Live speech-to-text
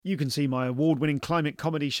You can see my award-winning climate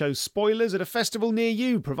comedy show Spoilers at a festival near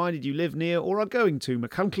you, provided you live near or are going to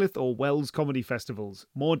Machynlleth or Wells comedy festivals.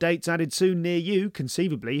 More dates added soon near you.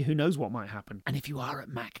 Conceivably, who knows what might happen. And if you are at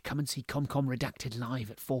Mac, come and see ComCom Redacted live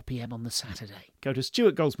at 4 p.m. on the Saturday. Go to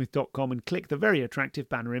stuartgoldsmith.com and click the very attractive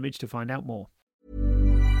banner image to find out more.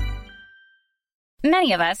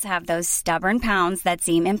 Many of us have those stubborn pounds that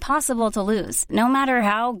seem impossible to lose, no matter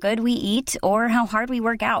how good we eat or how hard we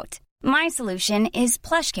work out. My solution is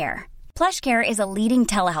PlushCare. PlushCare is a leading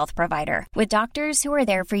telehealth provider with doctors who are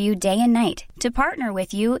there for you day and night to partner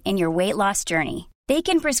with you in your weight loss journey. They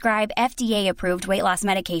can prescribe FDA-approved weight loss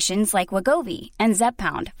medications like Wegovy and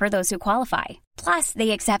Zepbound for those who qualify. Plus, they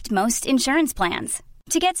accept most insurance plans.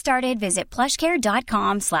 To get started, visit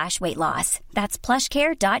plushcare.com/weightloss. That's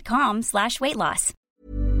plushcare.com/weightloss.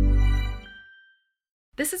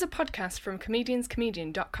 This is a podcast from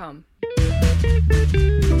comedianscomedian.com.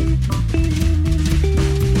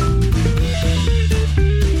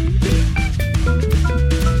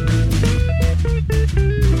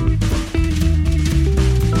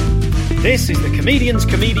 This is the Comedian's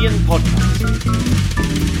Comedian podcast.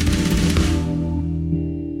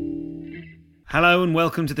 Hello and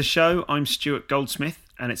welcome to the show. I'm Stuart Goldsmith,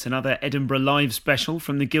 and it's another Edinburgh Live special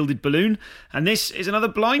from the Gilded Balloon. And this is another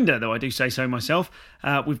blinder, though I do say so myself.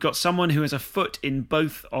 We've got someone who has a foot in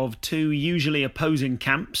both of two usually opposing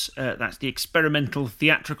camps. That's the experimental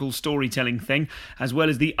theatrical storytelling thing, as well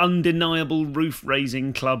as the undeniable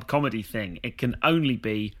roof-raising club comedy thing. It can only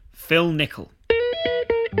be Phil Nichol.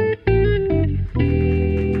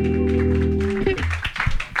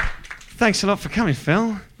 Thanks a lot for coming,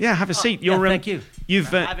 Phil. Yeah, have a seat. Thank you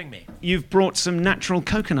for having me. You've brought some natural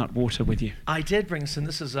coconut water with you. I did bring some.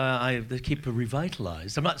 This is I keep it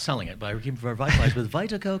revitalized. I'm not selling it, but I keep it revitalized with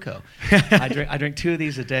Vita Coco. I drink 2 of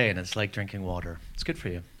these a day, and it's like drinking water. It's good for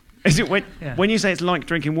you. Is it when you say it's like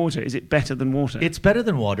drinking water? Is it better than water? It's better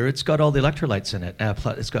than water. It's got all the electrolytes in it.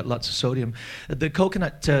 It's got lots of sodium. The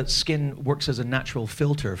coconut skin works as a natural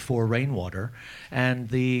filter for rainwater, and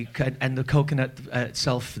the coconut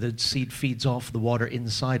itself, the seed feeds off the water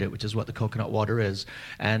inside it, which is what the coconut water is,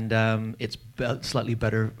 and it's slightly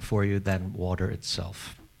better for you than water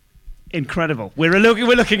itself. Incredible. We're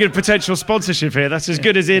looking at potential sponsorship here. That's as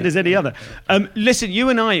good as any other. Listen, you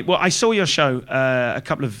and I saw your show a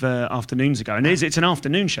couple of afternoons ago, and it's an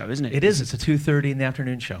afternoon show, isn't it? It is. It's a 2:30 in the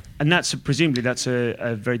afternoon show. And that's presumably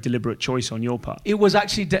a very deliberate choice on your part. It was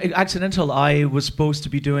actually accidental. I was supposed to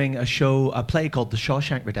be doing a play called The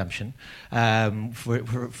Shawshank Redemption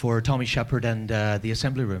for Tommy Shepard and the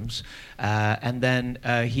Assembly Rooms. And then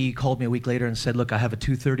he called me a week later and said, look, I have a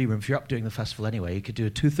 2:30 room. If you're up doing the festival anyway, you could do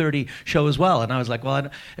a 2:30 show as well. And I was like, well,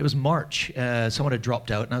 it was March. Someone had dropped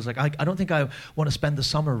out. And I was like, I don't think I want to spend the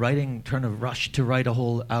summer trying to rush to write a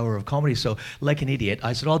whole hour of comedy. So like an idiot,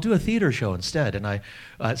 I said, I'll do a theater show instead. And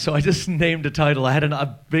so I just named a title. I had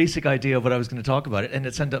a basic idea of what I was going to talk about. And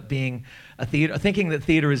it's ended up being a theater, thinking that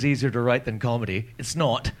theater is easier to write than comedy. It's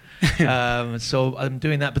not. So I'm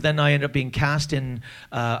doing that. But then I ended up being cast in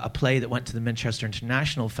a play that went to the Manchester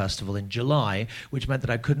International Festival in July, which meant that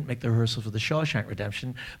I couldn't make the rehearsal for The Shawshank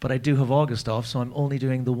Redemption. But I do have August off, so I'm only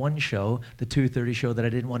doing the one show, the 2:30 show that I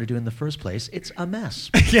didn't want to do in the first place. It's a mess.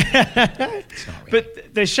 Yeah.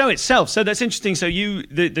 But the show itself, so that's interesting. So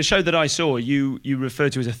the show that I saw, you refer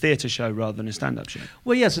to as a theatre show rather than a stand-up show.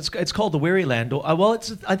 Well, yes, it's called The Weary Land. Well,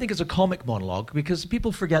 I think it's a comic monologue, because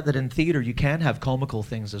people forget that in theatre you can have comical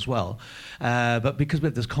things as well. But because we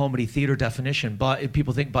have this comedy theatre definition, but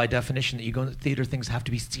people think by definition that you go into theatre, things have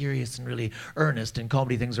to be serious and really earnest, and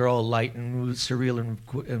comedy things are all light and surreal and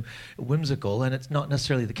whimsical, and it's not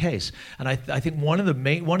necessarily the case. And I think one of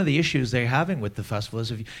the issues they're having with the festival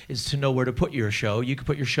is to know where to put your show. You could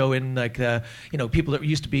put your show in people that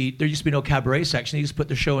used to be no cabaret section. They used to put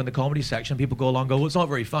their show in the comedy section. People go along and go, well, it's not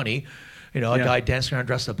very funny. A guy dancing around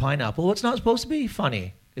dressed as a pineapple. Well, it's not supposed to be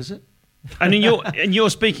funny, is it? And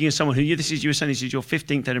you're speaking as someone who you were saying this is your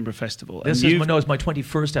 15th Edinburgh Festival. It's my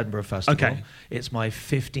 21st Edinburgh Festival. Okay. It's my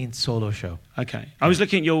 15th solo show. Okay. I was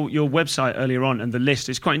looking at your website earlier on, and the list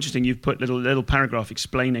is quite interesting. You've put little paragraph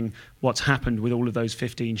explaining what's happened with all of those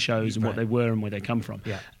 15 shows and what they were and where they come from.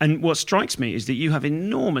 Yeah. And what strikes me is that you have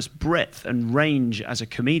enormous breadth and range as a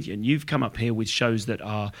comedian. You've come up here with shows that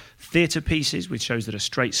are theatre pieces, with shows that are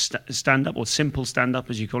straight stand-up or simple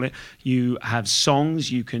stand-up, as you call it. You have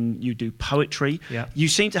songs. You do poetry. Yeah. You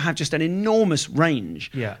seem to have just an enormous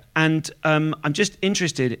range. Yeah. And I'm just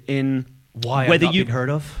interested in why whether I've not been heard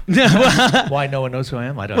of. Why no one knows who I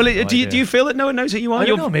am. I don't. Well, do you feel that no one knows who you are? I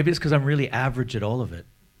don't know. Maybe it's because I'm really average at all of it.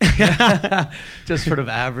 Just sort of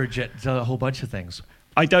average at a whole bunch of things.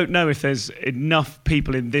 I don't know if there's enough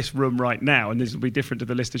people in this room right now, and this will be different to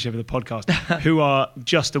the listenership of the podcast, who are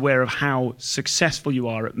just aware of how successful you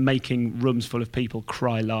are at making rooms full of people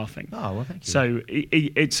cry laughing. Oh, well, thank you.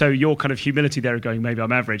 So, so your kind of humility there of going, maybe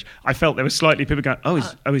I'm average. I felt there was slightly people going,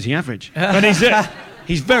 is he average? But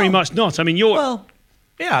he's very much not. I mean, you're... Well,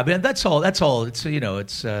 yeah, I mean, that's all. It's,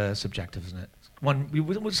 it's subjective, isn't it?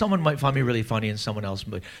 Someone might find me really funny and someone else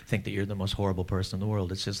might think that you're the most horrible person in the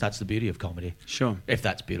world. It's just, that's the beauty of comedy. Sure. If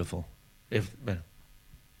that's beautiful.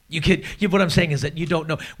 What I'm saying is that you don't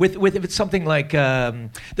know. If it's something like, there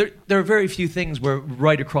are very few things where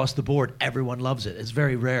right across the board everyone loves it. It's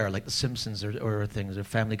very rare, like The Simpsons or things, or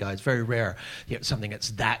Family Guy. It's very rare. Something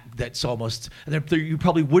that's almost, and you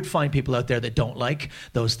probably would find people out there that don't like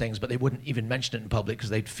those things, but they wouldn't even mention it in public because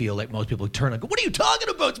they'd feel like most people would turn and go, "What are you talking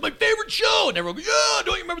about? It's my favorite show." And everyone goes, "Yeah,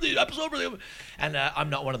 don't you remember the episode?" And I'm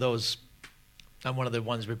not one of those. I'm one of the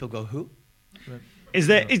ones where people go, "Who?" Does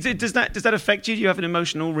that affect you? Do you have an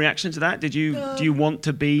emotional reaction to that? Do you want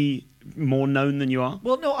to be more known than you are?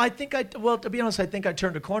 Well, no, to be honest, I think I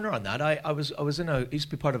turned a corner on that. I used to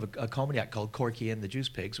be part of a comedy act called Corky and the Juice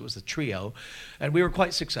Pigs. It was a trio, and we were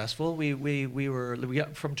quite successful. We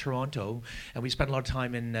got from Toronto, and we spent a lot of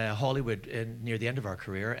time in Hollywood near the end of our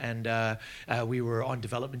career, and we were on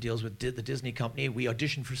development deals with the Disney company. We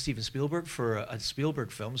auditioned for Steven Spielberg for a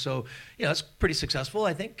Spielberg film, so it's pretty successful.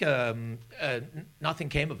 I think nothing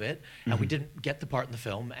came of it, and we didn't get the part in the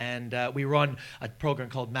film, and we were on a program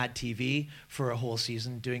called Mad TV for a whole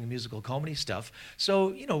season doing musical comedy stuff.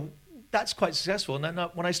 So, that's quite successful. And then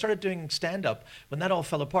when I started doing stand-up, when that all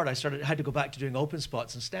fell apart, I had to go back to doing open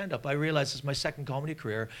spots and stand-up. I realized it's my second comedy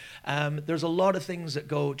career. There's a lot of trappings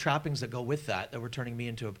that go with that were turning me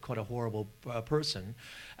into quite a horrible person.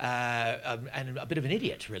 And a bit of an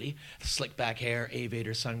idiot, really. Slick back hair,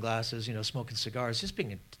 aviator sunglasses, smoking cigars, just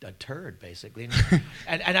being a turd, basically.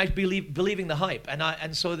 and I believing the hype.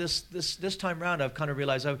 And so this time around, I've kind of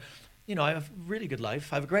realized I have a really good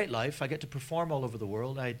life. I have a great life. I get to perform all over the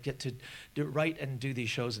world. I get to write and do these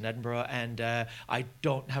shows in Edinburgh, and I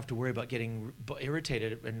don't have to worry about getting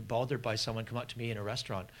irritated and bothered by someone come up to me in a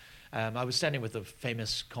restaurant. I was standing with a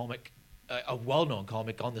famous comic, a well-known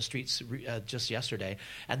comic, on the streets just yesterday,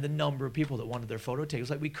 and the number of people that wanted their photo taken, it was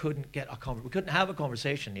like we couldn't have a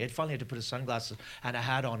conversation. He finally had to put his sunglasses and a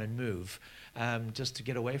hat on and move. Just to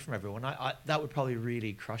get away from everyone. That would probably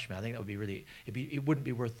really crush me. I think that would be really. It wouldn't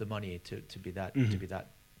be worth the money to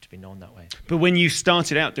be known that way. But when you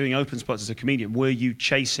started out doing open spots as a comedian, were you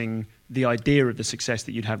chasing the idea of the success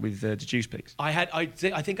that you'd had with the Juice Pigs? I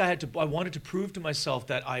think I had to. I wanted to prove to myself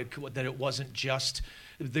that it wasn't just.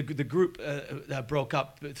 The group broke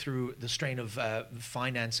up through the strain of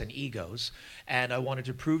finance and egos, and I wanted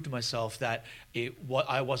to prove to myself that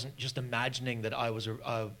I wasn't just imagining that I was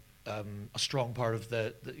a strong part of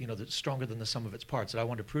the stronger than the sum of its parts. That I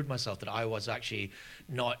wanted to prove to myself that I was actually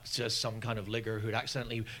not just some kind of ligger who'd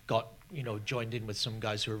accidentally got joined in with some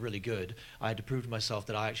guys who were really good. I had to prove to myself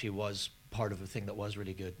that I actually was part of a thing that was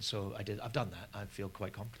really good. So I've done that. I feel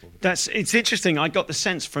quite comfortable with that. It's interesting. I got the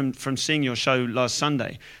sense from seeing your show last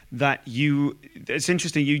Sunday that it's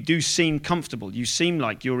interesting. You do seem comfortable. You seem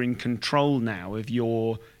like you're in control now of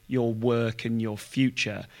your work and your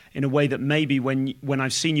future in a way that maybe when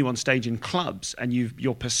I've seen you on stage in clubs and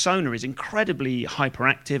your persona is incredibly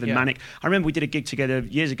hyperactive and manic. I remember we did a gig together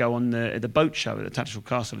years ago on the boat show at the Tattershall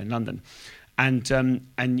Castle in London.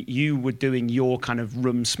 And you were doing your kind of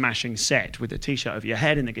room smashing set with a t-shirt over your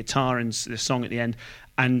head and the guitar and the song at the end.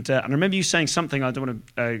 And I remember you saying something, I don't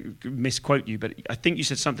want to misquote you, but I think you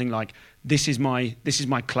said something like, this is my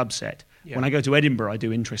club set. Yeah. When I go to Edinburgh, I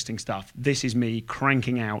do interesting stuff. This is me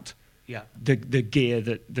cranking out the gear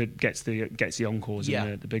that gets the encores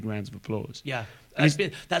and the big rounds of applause. Yeah.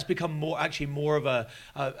 That's become more of a.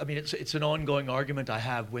 I mean, it's an ongoing argument I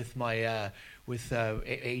have with my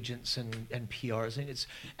agents and PRs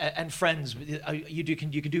and friends. You can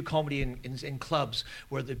do comedy in clubs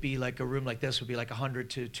where there'd be like a room like this would be like 100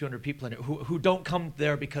 to 200 people in it who don't come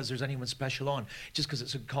there because there's anyone special on, just because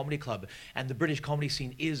it's a comedy club. And the British comedy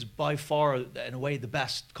scene is by far, in a way, the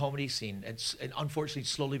best comedy scene. It's unfortunately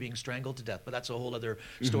slowly being strangled to death, but that's a whole other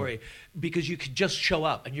story. Because you could just show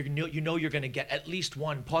up and you're going to get at least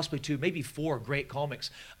one, possibly two, maybe four great comics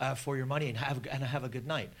for your money and have a good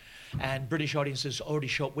night. And British audiences already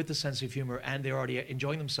show up with a sense of humor, and they're already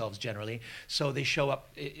enjoying themselves generally. So they show up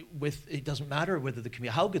with, it doesn't matter whether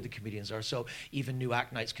how good the comedians are. So even new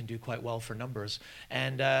act nights can do quite well for numbers.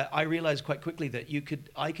 And I realized quite quickly that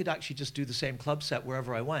I could actually just do the same club set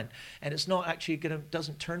wherever I went, and it's not actually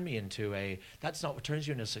doesn't turn me into that's not what turns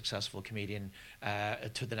you into a successful comedian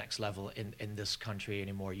to the next level in this country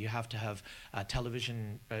anymore. You have to have a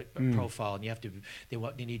television profile, and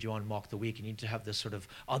they need you on Mock the Week. You need to have this sort of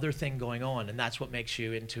other thing going on, and that's what makes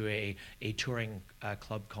you into a touring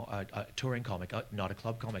touring comic, not a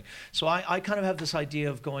club comic. So I kind of have this idea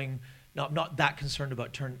of going. No, I'm not that concerned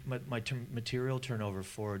about my material turnover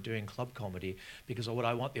for doing club comedy, because what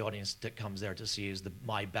I want the audience that comes there to see is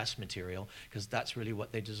my best material, because that's really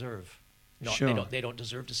what they deserve. Sure. They don't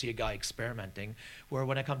deserve to see a guy experimenting. Where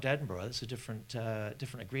when I come to Edinburgh, it's a different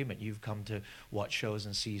agreement. You've come to watch shows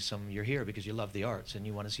and see you're here because you love the arts and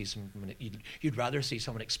you want to see you'd rather see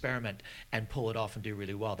someone experiment and pull it off and do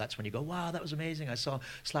really well. That's when you go, wow, that was amazing. I saw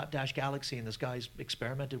Slapdash Galaxy and this guy's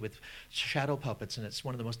experimented with shadow puppets and it's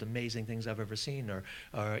one of the most amazing things I've ever seen. Or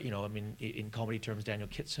in comedy terms, Daniel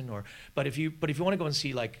Kitson. But if you want to go and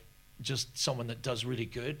see just someone that does really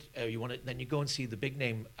good, then you go and see the big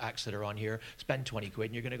name acts that are on here, spend 20 quid,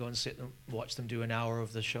 and you're going to go and sit and watch them do an hour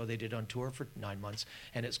of the show they did on tour for 9 months,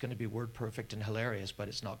 and it's going to be word perfect and hilarious, but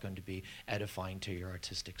it's not going to be edifying to your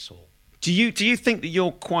artistic soul. Do you think that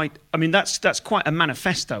you're quite? I mean, that's quite a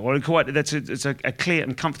manifesto, or it's a clear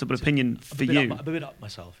and comfortable opinion for you. I'm a bit up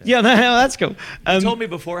myself. Yeah, no, that's cool. You told me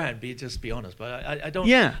beforehand, just be honest, but I don't.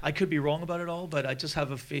 Yeah. I could be wrong about it all, but I just have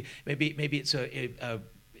maybe it's a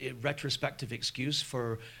retrospective excuse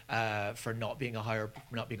for not being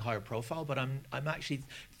higher profile, but I'm actually,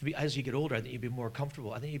 as you get older, I think you become more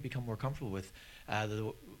comfortable with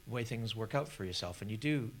the way things work out for yourself, and I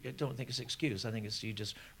don't think it's an excuse. I think it's you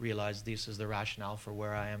just realize this is the rationale for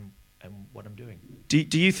where I am and what I'm doing.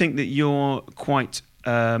 Do you think that you're quite?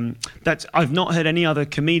 I've not heard any other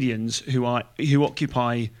comedians who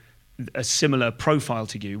occupy a similar profile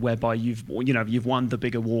to you, whereby you've won the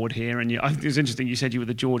big award here, and it was interesting. You said you were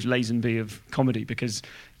the George Lazenby of comedy because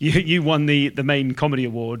you won the main comedy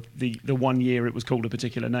award the 1 year it was called a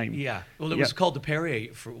particular name. Yeah, well, it was called the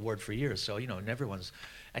Perrier Award for years. So and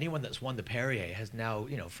anyone that's won the Perrier has now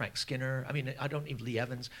Frank Skinner. I mean, I don't even Lee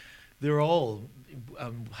Evans. They're all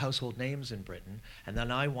household names in Britain. And then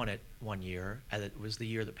I won it 1 year, and it was the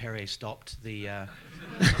year that Perrier stopped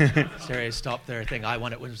Perrier stopped their thing. I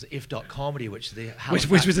won it when it was the If.Comedy, which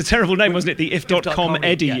was a terrible name, wasn't it? The If.Com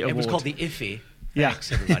Eddie Award. It was called the Iffy. Yeah.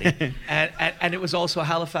 Thanks, everybody. and it was also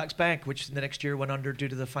Halifax Bank, which the next year went under due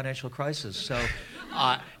to the financial crisis. So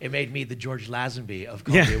it made me the George Lazenby of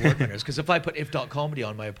comedy award winners. Because if I put If.Comedy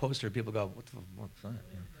on my poster, people go, what's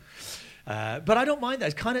that? But I don't mind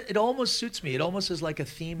that. It almost suits me. It almost is like a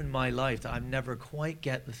theme in my life that I never quite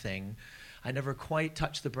get the thing. I never quite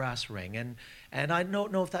touch the brass ring. And I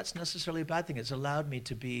don't know if that's necessarily a bad thing. It's allowed me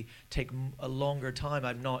to take a longer time.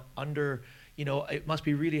 I'm not under... it must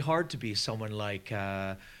be really hard to be someone like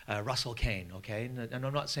Russell Kane, okay? And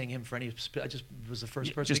I'm not saying him for any... I just was the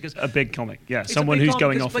first person just because... a big comic, yeah. Someone who's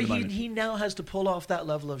going off at the moment. But he now has to pull off that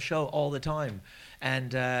level of show all the time.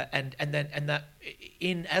 And that,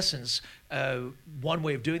 in essence, one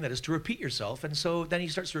way of doing that is to repeat yourself, and so then he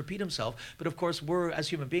starts to repeat himself. But of course, as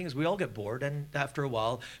human beings, we all get bored, and after a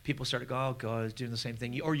while, people start to go, "Oh God, he's doing the same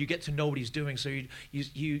thing," or you get to know what he's doing, so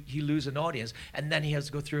you lose an audience, and then he has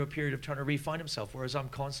to go through a period of trying to refine himself. Whereas I'm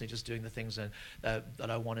constantly just doing the things that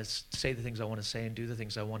I want to say, the things I want to say, and do the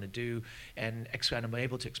things I want to do, and I'm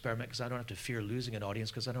able to experiment because I don't have to fear losing an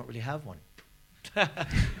audience because I don't really have one.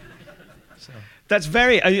 So. That's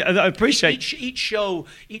very. I appreciate each show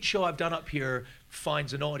I've done up here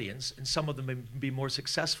finds an audience, and some of them may be more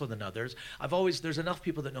successful than others. There's enough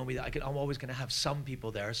people that know me that I'm always going to have some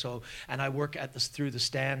people there. So, and I work at this through the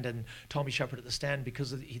Stand and Tommy Shepard at the Stand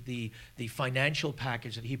because of the financial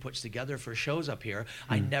package that he puts together for shows up here.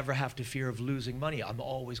 I never have to fear of losing money. I'm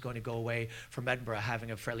always going to go away from Edinburgh having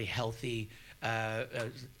a fairly healthy.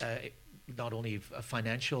 Not only a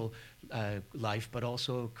financial life, but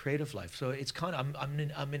also creative life. So it's kind of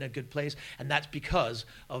I'm in a good place, and that's because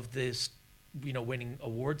of this, winning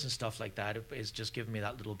awards and stuff like that. It's just given me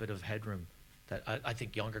that little bit of headroom that I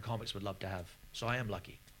think younger comics would love to have. So I am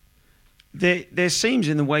lucky. There seems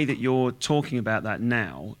in the way that you're talking about that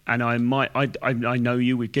now, and I know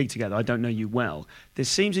you, we've gigged together. I don't know you well. There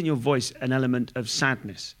seems in your voice an element of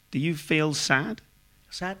sadness. Do you feel sad?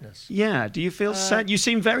 Sadness. Yeah. Do you feel sad? You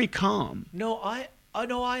seem very calm. No, I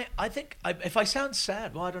think if I sound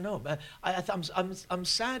sad, well, I don't know. I'm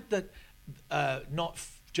sad that not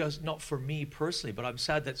just not for me personally, but I'm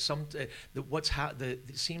sad that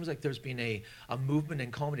it seems like there's been a movement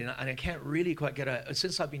in comedy, and I can't really quite get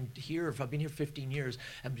since I've been here. If I've been here 15 years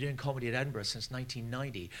and been doing comedy at Edinburgh since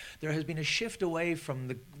 1990, there has been a shift away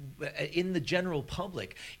from in the general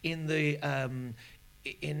public, in the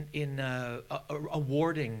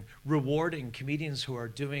rewarding comedians who are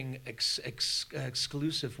doing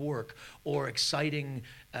exclusive work or exciting,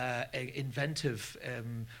 inventive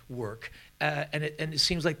work. And it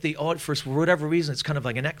seems like for whatever reason, it's kind of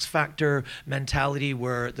like an X Factor mentality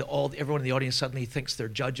where everyone in the audience suddenly thinks they're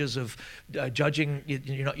judges of judging.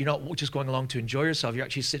 You're not just going along to enjoy yourself. You're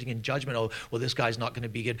actually sitting in judgment. Oh, well, this guy's not going to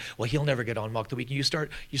be good. Well, he'll never get on Mock the Week.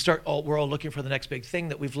 And we're all looking for the next big thing,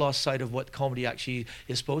 that we've lost sight of what comedy actually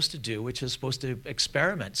is supposed to do, which is supposed to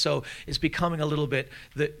experiment. So it's becoming a little bit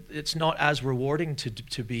that it's not as rewarding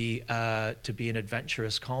to be an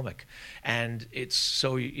adventurous comic, and it's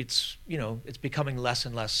becoming less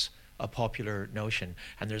and less a popular notion,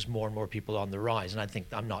 and there's more and more people on the rise. And I think,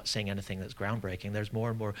 I'm not saying anything that's groundbreaking, there's more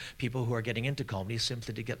and more people who are getting into comedy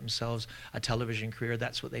simply to get themselves a television career.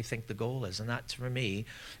 That's what they think the goal is, and that, for me,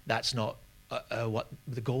 that's not what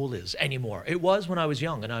the goal is anymore. It was when I was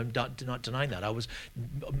young, and I'm not denying that. I was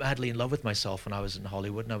madly in love with myself when I was in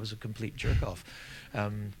Hollywood, and I was a complete jerk-off.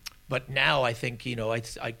 But now I think,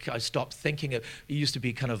 I stopped thinking it used to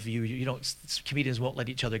be kind of, comedians won't let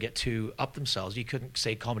each other get too up themselves. You couldn't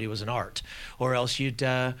say comedy was an art, or else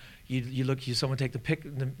someone take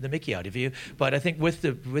the Mickey out of you. But I think with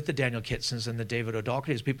the Daniel Kitsons and the David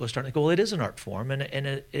O'Dohertys, people are starting to go, well, it is an art form, and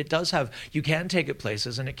it does have, you can take it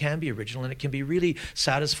places, and it can be original, and it can be really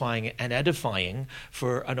satisfying and edifying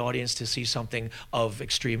for an audience to see something of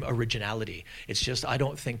extreme originality. It's just, I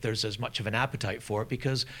don't think there's as much of an appetite for it,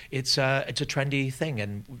 because it's a trendy thing,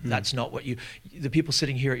 and that's not what the people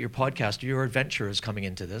sitting here at your podcast, your adventurers coming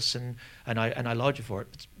into this, and I laud you for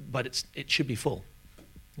it, but it should be full.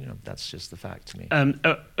 That's just the fact to me.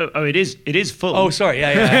 It is full. Oh, sorry.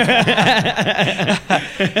 Yeah.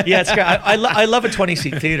 Yeah, it's great. I love a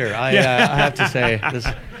 20-seat theater. I have to say this.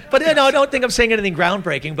 But I don't think I'm saying anything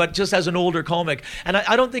groundbreaking, but just as an older comic, and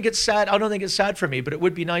I don't think it's sad. I don't think it's sad for me, but it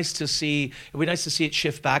would be nice to see. It would be nice to see it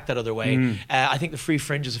shift back that other way. I think the Free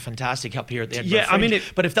Fringe is a fantastic up here at the end. Yeah, Fringe.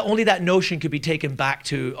 But if only that notion could be taken back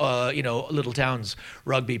to little towns,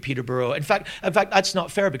 Rugby, Peterborough. In fact, that's not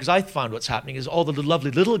fair, because I found what's happening is all the lovely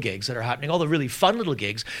little gigs that are happening, all the really fun little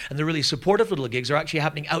gigs and the really supportive little gigs are actually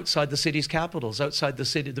happening outside the city's capitals, outside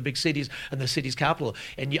the big cities and the city's capital.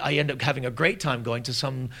 And I end up having a great time going to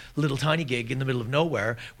some little tiny gig in the middle of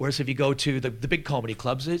nowhere, whereas if you go to the big comedy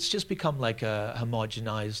clubs, it's just become like a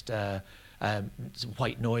homogenized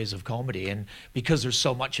white noise of comedy. And because there's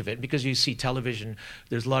so much of it, because you see television,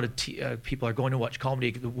 there's a lot of people are going to watch comedy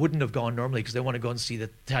that wouldn't have gone normally, because they want to go and see the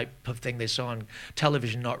type of thing they saw on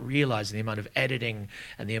television, not realizing the amount of editing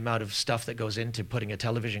and the amount of stuff that goes into putting a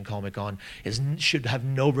television comic on should have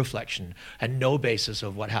no reflection and no basis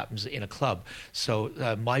of what happens in a club.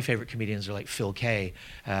 So my favorite comedians are like Phil Kay.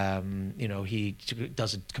 He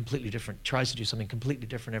does tries to do something completely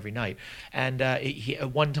different every night. And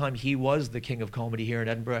at one time he was the king of comedy here in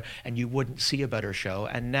Edinburgh, and you wouldn't see a better show.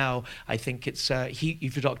 And now I think it's if you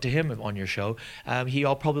talk to him on your show,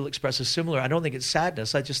 he'll probably express a similar. I don't think it's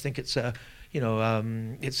sadness. I just think it's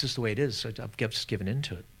it's just the way it is. So I've just given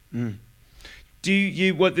into it. Do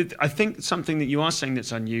you? I think something that you are saying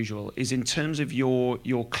that's unusual is in terms of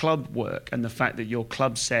your club work, and the fact that your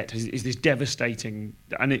club set is this devastating,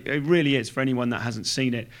 and it really is for anyone that hasn't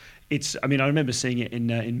seen it. I remember seeing it in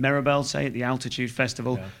Meribel, say, at the Altitude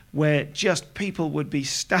Festival, where just people would be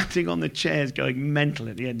standing on the chairs going mental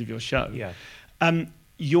at the end of your show. Yeah.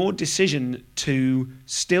 Your decision to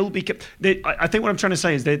still be... I think what I'm trying to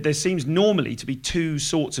say is there seems normally to be two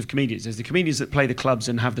sorts of comedians. There's the comedians that play the clubs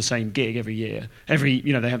and have the same gig every year.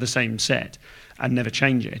 They have the same set and never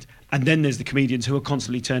change it. And then there's the comedians who are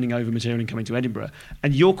constantly turning over material and coming to Edinburgh.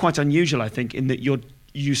 And you're quite unusual, I think, in that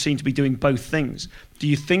you seem to be doing both things. Do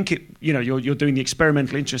you think you're doing the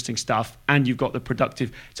experimental, interesting stuff, and you've got the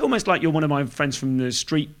productive? It's almost like you're one of my friends from the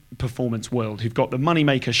street performance world who've got the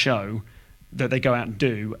moneymaker show that they go out and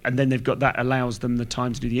do, and then they've got that allows them the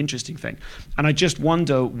time to do the interesting thing. And I just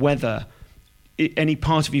wonder whether any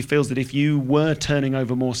part of you feels that if you were turning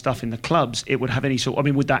over more stuff in the clubs, it would have any sort...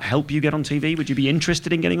 would that help you get on TV? Would you be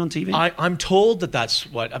interested in getting on TV? I'm told that's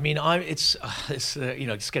what...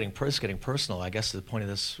 it's getting personal, I guess, is the point of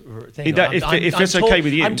this thing. If it's okay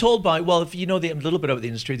with you. I'm told by... Well, if you know a little bit about the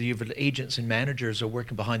industry, that you have agents and managers who are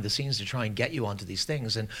working behind the scenes to try and get you onto these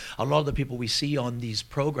things. And a lot of the people we see on these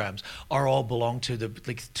programs all belong to the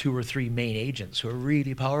 2 or 3 main agents who are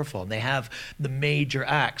really powerful. And they have the major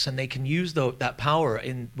acts, and they can use those... that power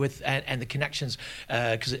and the connections,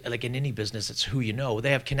 because like in any business, it's who you know.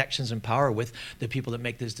 They have connections and power with the people that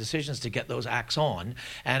make those decisions to get those acts on.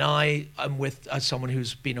 And I am with someone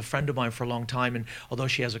who's been a friend of mine for a long time, and although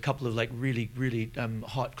she has a couple of like really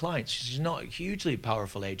hot clients, she's not a hugely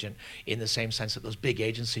powerful agent in the same sense that those big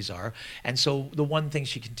agencies are. And so the one thing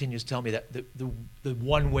she continues to tell me, that the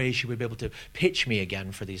one way she would be able to pitch me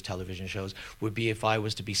again for these television shows would be if I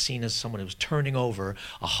was to be seen as someone who was turning over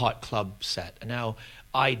a hot club set. And now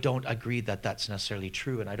I don't agree that that's necessarily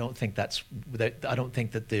true, and I don't think that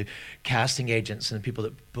the casting agents and the people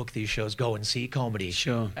that book these shows go and see comedy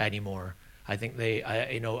anymore. I think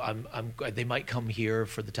they might come here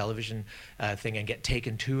for the television thing and get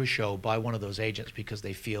taken to a show by one of those agents because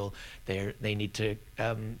they feel they need to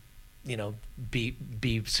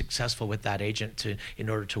be successful with that agent in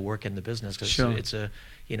order to work in the business, because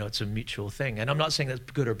it's a mutual thing. And I'm not saying that's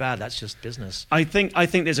good or bad, that's just business. I think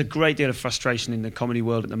there's a great deal of frustration in the comedy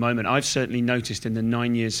world at the moment. I've certainly noticed in the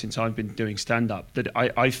 9 years since I've been doing stand-up that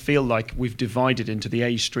I feel like we've divided into the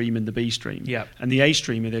A stream and the B stream. Yeah. And the A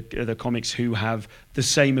stream are the comics who have the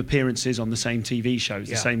same appearances on the same TV shows,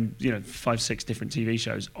 the same 5-6 different TV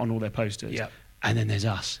shows on all their posters. Yeah. And then there's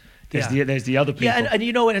us. There's the other people. Yeah, and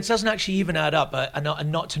it doesn't actually even add up. And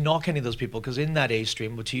not to knock any of those people, because in that A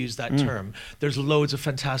stream, to use that term, there's loads of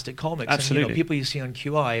fantastic comics. Absolutely. And, people you see on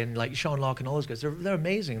QI and like Sean Locke and all those guys, they're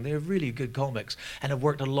amazing. They're really good comics and have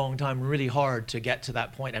worked a long time, really hard to get to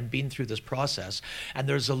that point and been through this process. And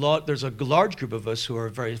there's a large group of us who are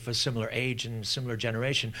very of a similar age and similar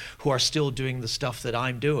generation who are still doing the stuff that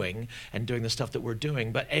I'm doing and doing the stuff that we're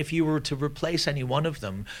doing. But if you were to replace any one of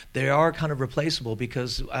them, they are kind of replaceable,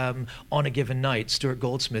 because on a given night, Stuart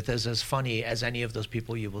Goldsmith is as funny as any of those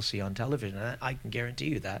people you will see on television. And I can guarantee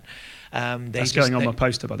you that. That's going on my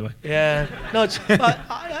poster, by the way. Yeah, no, it's.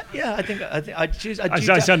 I choose. I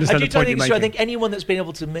understand the point you're making. I think anyone that's been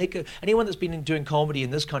able to anyone that's been doing comedy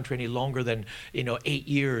in this country any longer than 8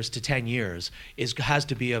 years to 10 years has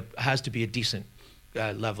to be a decent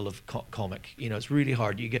level of comic. It's really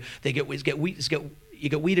hard. You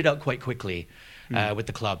get weeded out quite quickly. With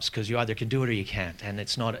the clubs, because you either can do it or you can't, and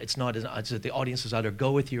it's the audiences either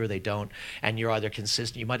go with you or they don't, and you're either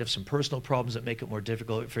consistent. You might have some personal problems that make it more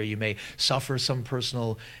difficult for you. You may suffer some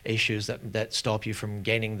personal issues that stop you from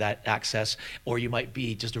gaining that access, or you might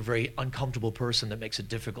be just a very uncomfortable person that makes it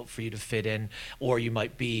difficult for you to fit in, or you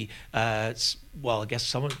might be I guess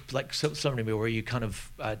someone like somebody where you kind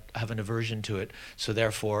of have an aversion to it, so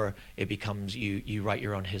therefore it becomes you write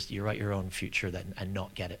your own history, you write your own future and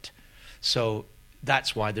not get it. So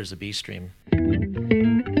that's why there's a B stream.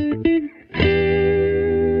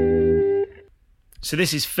 So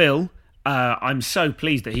this is Phil. I'm so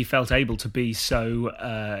pleased that he felt able to be so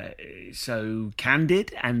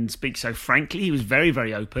candid and speak so frankly. He was very,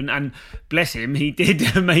 very open, and bless him, he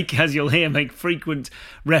did make, as you'll hear, frequent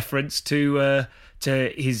reference to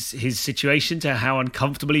his situation, to how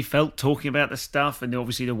uncomfortable he felt talking about the stuff, and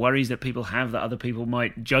obviously the worries that people have that other people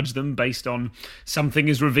might judge them based on something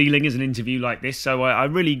as revealing as an interview like this. So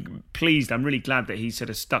I'm really pleased, I'm really glad that he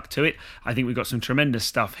sort of stuck to it. I think we've got some tremendous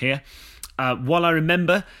stuff here. While I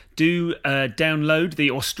remember, do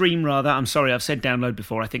download or stream rather. I'm sorry, I've said download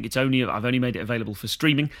before. I think I've only made it available for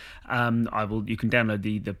streaming. You can download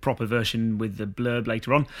the proper version with the blurb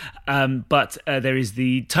later on. But there is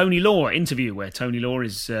the Tony Law interview where Tony Law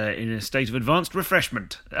is in a state of advanced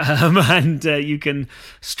refreshment, and you can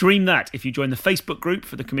stream that if you join the Facebook group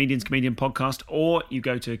for the Comedians Comedian podcast, or you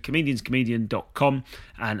go to comedianscomedian.com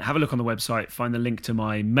and have a look on the website. Find the link to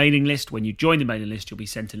my mailing list. When you join the mailing list, you'll be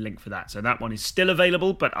sent a link for that. So that one is still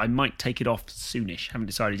available, but I might take it off soonish. Haven't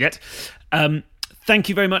decided yet. Thank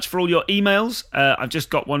you very much for all your emails. I've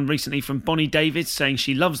just got one recently from Bonnie Davids saying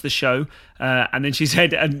she loves the show. And then she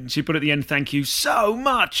said, and she put at the end, thank you so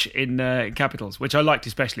much in capitals, which I liked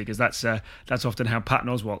especially because that's often how Patton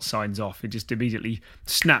Oswalt signs off. He just immediately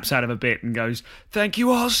snaps out of a bit and goes, thank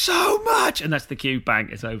you all so much. And that's the cue, bang,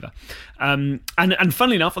 it's over. And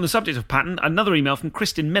funnily enough, on the subject of Patton, another email from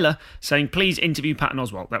Kristen Miller saying, please interview Patton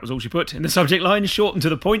Oswalt. That was all she put in the subject line, short and to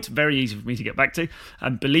the point, very easy for me to get back to.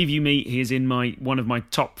 And believe you me, he is in one of my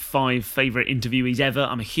top 5 favourite interviewees ever.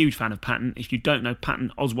 I'm a huge fan of Patton. If you don't know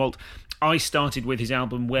Patton Oswalt, I started with his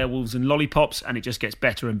album Werewolves and Lollipops, and it just gets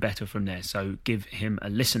better and better from there, so give him a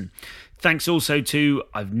listen. Thanks also to,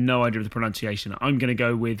 I've no idea of the pronunciation, I'm going to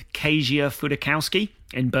go with Kasia Fudakowski,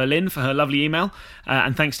 in Berlin for her lovely email.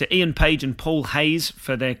 And thanks to Ian Page and Paul Hayes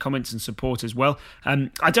for their comments and support as well.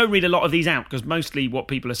 I don't read a lot of these out because mostly what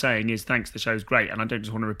people are saying is thanks, the show's great, and I don't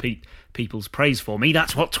just want to repeat people's praise for me.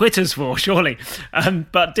 That's what Twitter's for, surely.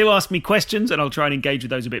 But do ask me questions and I'll try and engage with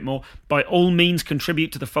those a bit more. By all means,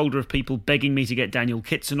 contribute to the folder of people begging me to get Daniel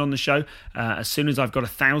Kitson on the show. As soon as I've got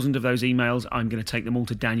 1,000 of those emails, I'm going to take them all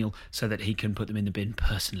to Daniel so that he can put them in the bin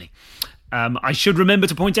personally. I should remember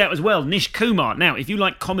to point out as well, Nish Kumar. Now, if you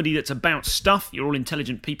like comedy that's about stuff, you're all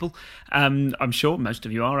intelligent people. I'm sure, most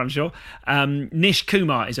of you are, I'm sure. Nish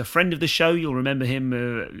Kumar is a friend of the show. You'll remember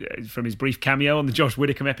him from his brief cameo on the Josh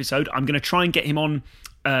Widdicombe episode. I'm going to try and get him on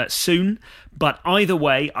soon, but either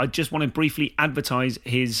way, I just want to briefly advertise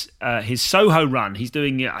his Soho run.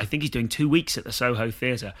 I think he's doing 2 weeks at the Soho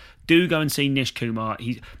Theatre. Do go and see Nish Kumar.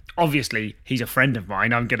 He's a friend of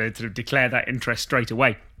mine. I'm going to sort of declare that interest straight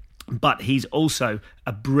away. But he's also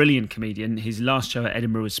a brilliant comedian. His last show at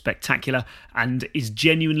Edinburgh was spectacular and is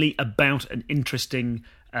genuinely about an interesting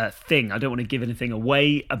thing. I don't want to give anything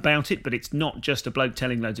away about it, but it's not just a bloke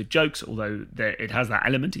telling loads of jokes, although it has that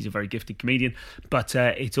element. He's a very gifted comedian, but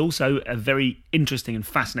it's also a very interesting and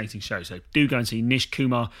fascinating show. So do go and see Nish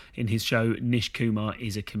Kumar in his show, Nish Kumar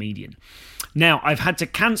is a Comedian. Now, I've had to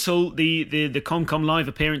cancel the ComCom live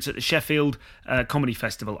appearance at the Sheffield Comedy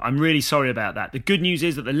Festival. I'm really sorry about that. The good news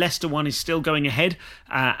is that the Leicester one is still going ahead,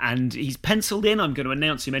 and he's penciled in. I'm going to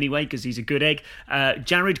announce him anyway because he's a good egg.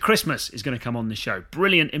 Jared Christmas is going to come on the show.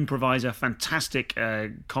 Brilliant improviser, fantastic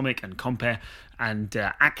comic and compere and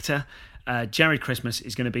actor. Jared Christmas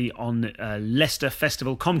is going to be on Leicester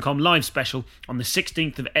Festival ComCom live special on the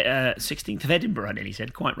 16th of Edinburgh, I nearly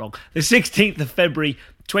said, quite wrong. The 16th of February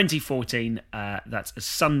 2014, that's a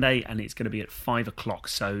Sunday, and it's going to be at 5 o'clock,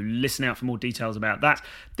 so listen out for more details about that.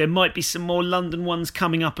 There might be some more London ones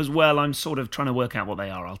coming up as well. I'm sort of trying to work out what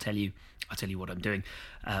they are. I'll tell you what I'm doing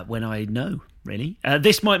when I know, really.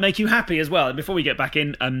 This might make you happy as well. Before we get back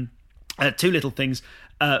in, two little things.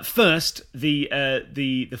 First,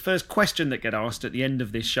 the first question that get asked at the end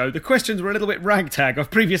of this show. The questions were a little bit ragtag.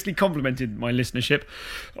 I've previously complimented my listenership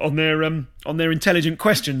on their intelligent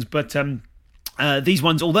questions, but these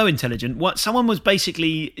ones, although intelligent, someone was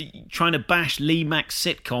basically trying to bash Lee Mack's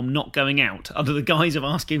sitcom Not Going Out under the guise of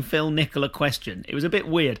asking Phil Nichol a question. It was a bit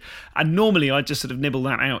weird, and normally I'd just sort of nibble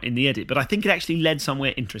that out in the edit, but I think it actually led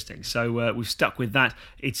somewhere interesting, so we've stuck with that.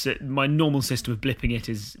 It's my normal system of blipping it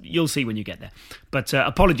is, you'll see when you get there. But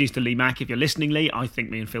apologies to Lee Mack if you're listening, Lee. I think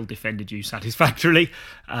me and Phil defended you satisfactorily.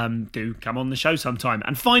 Do come on the show sometime.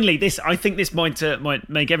 And finally, I think this might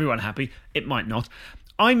make everyone happy. It might not.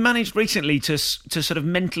 I managed recently to sort of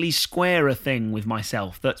mentally square a thing with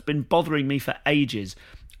myself that's been bothering me for ages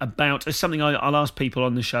about something I'll ask people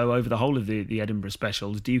on the show over the whole of the Edinburgh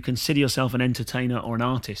specials. Do you consider yourself an entertainer or an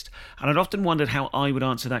artist? And I'd often wondered how I would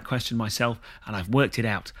answer that question myself, and I've worked it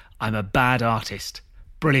out. I'm a bad artist.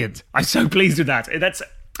 Brilliant. I'm so pleased with that.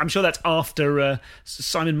 I'm sure that's after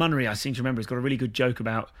Simon Munnery, I seem to remember, has got a really good joke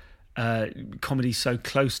about comedy so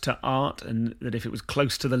close to art, and that if it was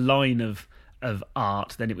close to the line of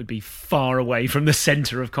art, then it would be far away from the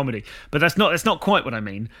centre of comedy. But that's not quite what I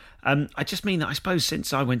mean. I just mean that I suppose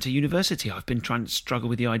since I went to university, I've been trying to struggle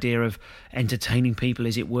with the idea of entertaining people.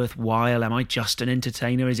 Is it worthwhile? Am I just an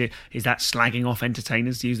entertainer? Is that slagging off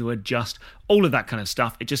entertainers, to use the word just? All of that kind of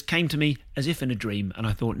stuff. It just came to me as if in a dream, and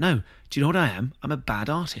I thought, no, do you know what I am? I'm a bad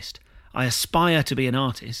artist. I aspire to be an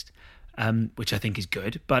artist, which I think is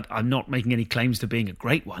good, but I'm not making any claims to being a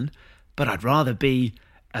great one. But I'd rather be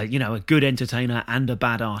a good entertainer and a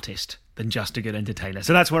bad artist than just a good entertainer.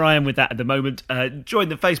 So that's where I am with that at the moment. Join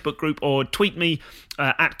the Facebook group or tweet me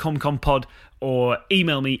at ComComPod or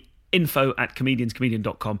email me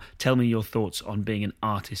info@comedianscomedian.com. Tell me your thoughts on being an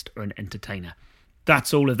artist or an entertainer.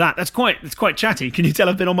 That's all of that. It's quite chatty. Can you tell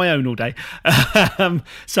I've been on my own all day?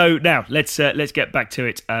 So now let's get back to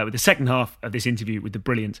it with the second half of this interview with the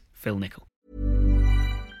brilliant Phil Nichol.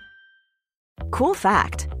 Cool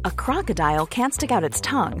fact, a crocodile can't stick out its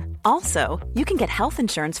tongue. Also, you can get health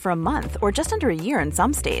insurance for a month or just under a year in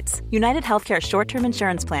some states. United Healthcare short-term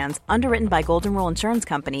insurance plans, underwritten by Golden Rule Insurance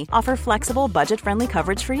Company, offer flexible, budget-friendly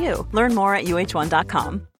coverage for you. Learn more at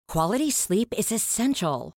uh1.com. Quality sleep is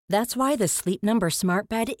essential. That's why the Sleep Number Smart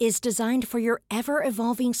Bed is designed for your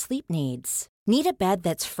ever-evolving sleep needs. Need a bed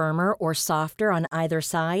that's firmer or softer on either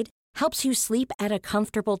side? Helps you sleep at a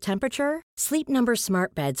comfortable temperature? Sleep Number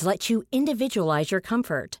Smart Beds let you individualize your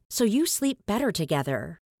comfort so you sleep better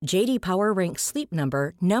together. JD Power ranks Sleep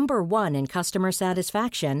Number number 1 in customer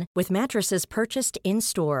satisfaction with mattresses purchased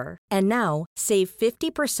in-store. And now, save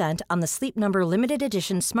 50% on the Sleep Number Limited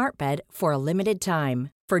Edition Smart Bed for a limited time.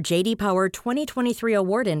 For JD Power 2023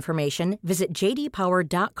 award information, visit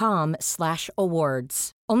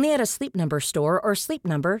jdpower.com/awards. Only at a Sleep Number store or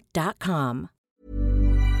sleepnumber.com.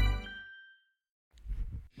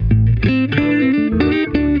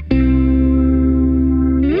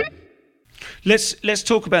 Let's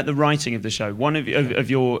talk about the writing of the show. One of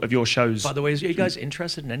your shows. By the way, are you guys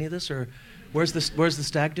interested in any of this, or where's the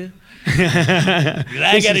stag do?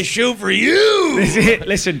 I got a show for you.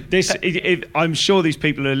 Listen, I'm sure these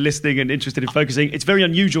people are listening and interested in focusing. It's very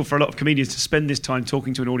unusual for a lot of comedians to spend this time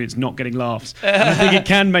talking to an audience not getting laughs. And I think it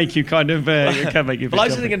can make you kind of. It can make you. Well, I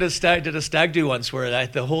was thinking did a stag do once where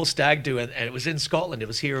the whole stag do, and it was in Scotland. It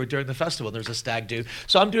was here during the festival. And there's a stag do,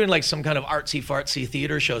 so I'm doing like some kind of artsy fartsy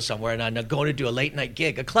theater show somewhere, and I'm going to do a late night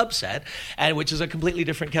gig, a club set, and which is a completely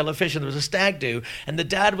different kettle of fish. And there was a stag do, and the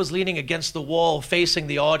dad was leaning against the wall facing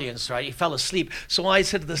the audience. Right, he fell asleep. So I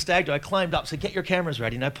said to the stag do, I climbed up, said, "Get your cameras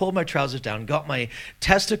ready," and I pulled my trousers down, got my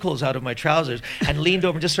testicles out of my trousers, and leaned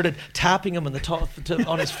over and just started tapping him on the top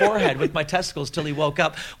on his forehead with my testicles till he woke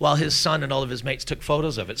up, while his son and all of his mates took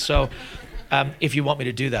photos of it. So, if you want me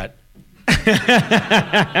to do that,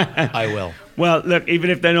 I will. Well, look, even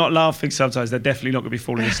if they're not laughing sometimes, they're definitely not going to be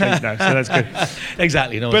falling asleep now, so that's good.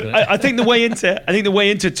 Exactly. No, but I think the way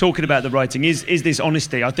into talking about the writing is this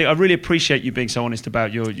honesty. I really appreciate you being so honest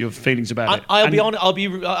about your feelings about it. I'll be honest. I'll be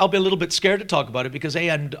a little bit scared to talk about it because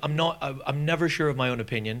I'm never sure of my own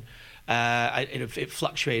opinion. It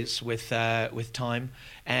fluctuates with time,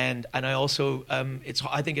 and I also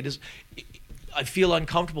I think it is. I feel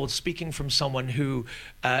uncomfortable speaking as someone who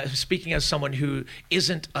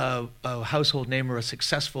isn't a household name or a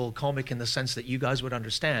successful comic in the sense that you guys would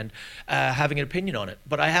understand, having an opinion on it.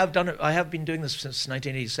 But I have done it. I have been doing this since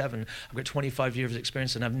 1987. I've got 25 years of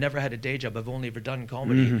experience, and I've never had a day job. I've only ever done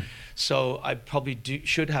comedy, so I probably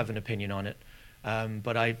should have an opinion on it.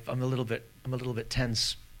 But I'm a little bit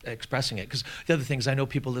tense expressing it, because the other thing is I know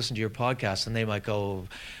people listen to your podcast and they might go,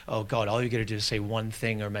 "Oh God, all you got to do is say one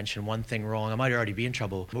thing or mention one thing wrong. I might already be in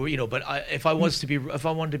trouble." But if I wanted to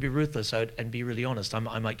be ruthless and be really honest, I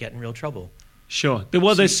might get in real trouble. Sure.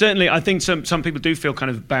 Well, there's certainly, I think some people do feel kind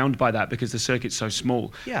of bound by that because the circuit's so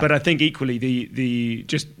small. Yeah. But I think equally the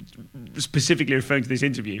just specifically referring to this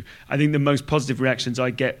interview, I think the most positive reactions I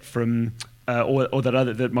get from or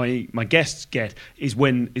that my guests get is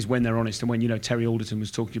when they're honest, and when Terry Alderton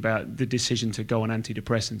was talking about the decision to go on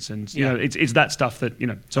antidepressants, and it's that stuff that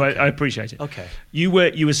So okay. I appreciate it. Okay. You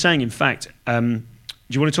were saying, in fact. Do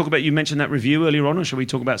you want to talk about? You mentioned that review earlier on, or shall we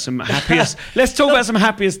talk about some happiest? Let's talk about some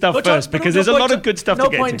happiest stuff first, because there's a lot of good stuff to get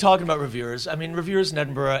into. No point talking about reviewers. I mean, reviewers in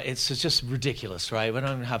Edinburgh, it's just ridiculous, right? We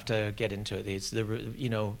don't have to get into it. It's the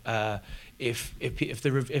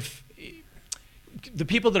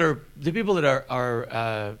people that are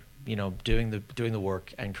doing the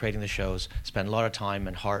work and creating the shows spend a lot of time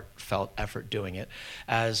and heartfelt effort doing it.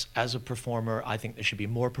 As a performer, I think there should be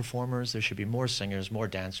more performers, there should be more singers, more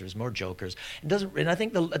dancers, more jokers. And I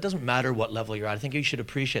think it doesn't matter what level you're at. I think you should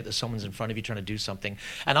appreciate that someone's in front of you trying to do something.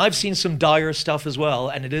 And I've seen some dire stuff as well,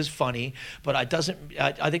 and it is funny, but I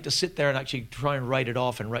think to sit there and actually try and write it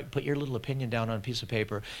off and put your little opinion down on a piece of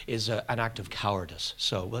paper is an act of cowardice.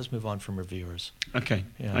 So let's move on from reviewers. Okay.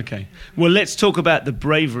 Yeah. Okay. Well, let's talk about the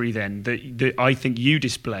bravery then that I think you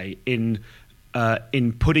display in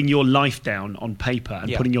putting your life down on paper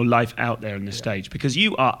and putting your life out there on the stage, because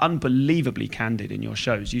you are unbelievably candid in your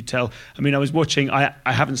shows. You tell. I mean, I was watching. I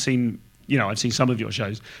haven't seen. I've seen some of your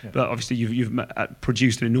shows, but obviously you've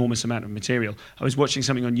produced an enormous amount of material. I was watching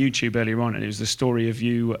something on YouTube earlier on, and it was the story of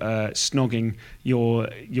you snogging your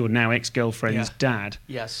now ex-girlfriend's dad.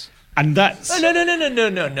 Yes. And that's... No.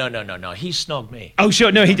 He snogged me. Oh, sure.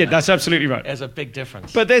 No, he did. That's absolutely right. There's a big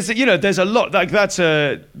difference. But there's a lot. Like that's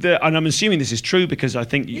and I'm assuming this is true because I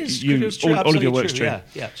think all of your work's true. Yeah,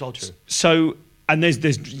 it's all true. So... And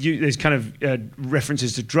there's kind of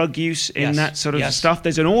references to drug use in that sort of stuff.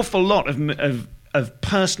 There's an awful lot of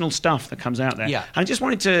personal stuff that comes out there. Yeah. And I just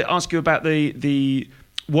wanted to ask you about the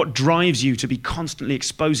what drives you to be constantly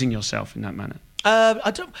exposing yourself in that manner.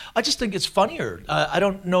 I just think it's funnier. I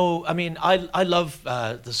don't know. I mean, I love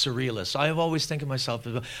the surrealists. I always think of myself.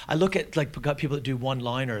 I look at people that do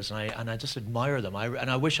one-liners, and I just admire them.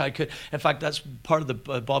 I wish I could. In fact, that's part of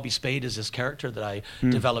the Bobby Spade is this character that I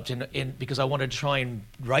developed in because I wanted to try and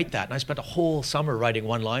write that. And I spent a whole summer writing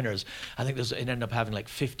one-liners. I think it ended up having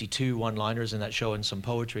 52 one-liners in that show and some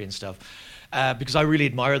poetry and stuff because I really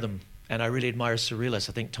admire them. And I really admire surrealists.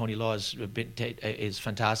 I think Tony Law is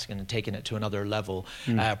fantastic and taking it to another level.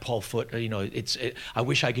 Paul Foote, I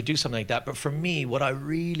wish I could do something like that. But for me, what I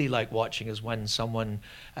really like watching is when someone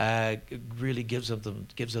really gives of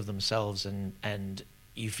themselves, and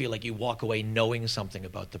you feel like you walk away knowing something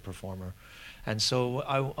about the performer. And so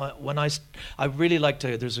I really like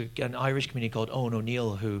to. There's an Irish comedian called Owen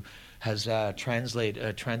O'Neill who has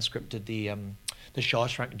transcripted the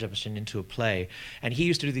Shawshank Redemption into a play, and he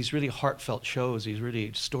used to do these really heartfelt shows, these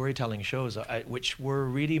really storytelling shows, which were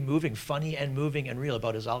really moving, funny and moving and real,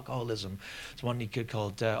 about his alcoholism. It's one he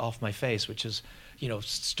called Off My Face, which is,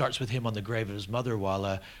 starts with him on the grave of his mother while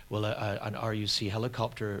an RUC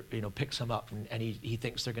helicopter picks him up, and he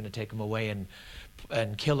thinks they're going to take him away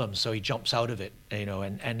and kill him, so he jumps out of it,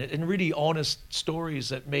 and really honest stories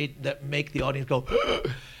that make the audience go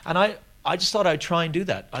and I just thought I'd try and do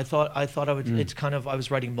that. I thought I would. It's kind of, I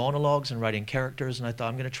was writing monologues and writing characters, and I thought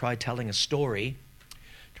I'm going to try telling a story.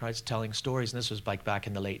 Tried telling stories, and this was back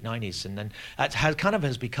in the late 90s, and then that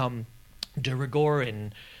has become de rigueur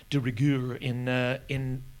in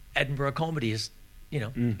Edinburgh comedies.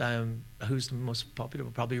 Who's the most popular?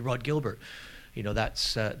 Probably Rod Gilbert.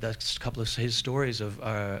 That's a couple of his stories of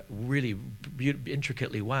really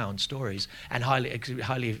intricately wound stories, and highly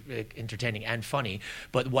entertaining and funny.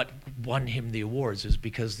 But what won him the awards is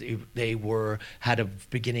because they had a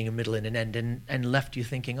beginning, a middle, and an end, and left you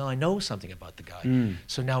thinking, oh, I know something about the guy.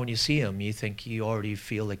 So now when you see him, you think you already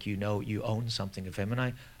feel like you own something of him, and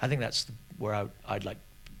I think that's where I'd like.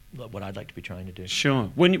 What I'd like to be trying to do.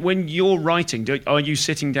 Sure. When you're writing, are you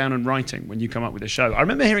sitting down and writing when you come up with a show? I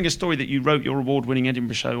remember hearing a story that you wrote your award-winning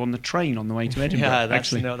Edinburgh show on the train on the way to Edinburgh. Yeah,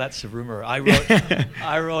 that's a rumor. I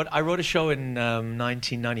wrote a show in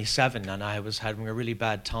 1997, and I was having a really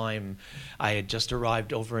bad time. I had just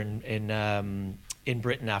arrived over in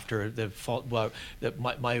Britain after the fall. Well,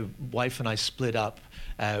 my wife and I split up.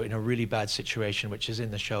 In a really bad situation, which is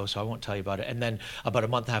in the show, so I won't tell you about it. And then about a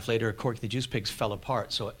month and a half later, Corky the Juice Pigs fell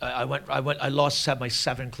apart. So I lost my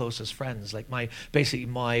 7 closest friends, like my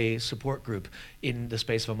support group, in the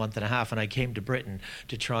space of a month and a half. And I came to Britain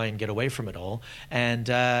to try and get away from it all. And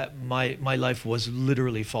my life was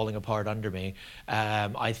literally falling apart under me.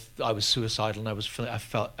 I was suicidal, and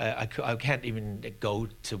I can't even go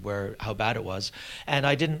to how bad it was. And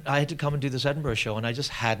I had to come and do this Edinburgh show, and I just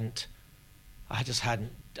hadn't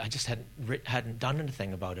done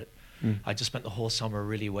anything about it. I just spent the whole summer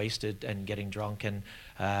really wasted and getting drunk and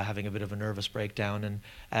having a bit of a nervous breakdown, and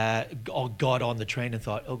got on the train and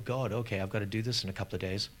thought, oh God, okay, I've got to do this in a couple of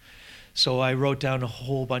days. So I wrote down a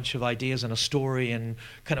whole bunch of ideas and a story and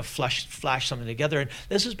kind of flashed something together. And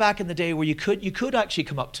this was back in the day where you could actually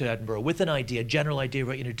come up to Edinburgh with an idea, general idea of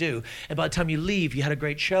what you're going to do, and by the time you leave, you had a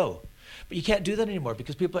great show. But you can't do that anymore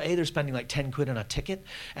because people, they're spending like 10 quid on a ticket,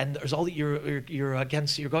 and there's all that you're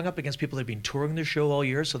going up against people that have been touring their show all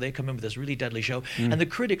year, so they come in with this really deadly show, and the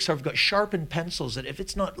critics have got sharpened pencils that if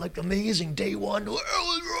it's not like amazing day one,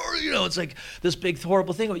 it's like this big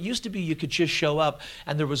horrible thing. It used to be you could just show up,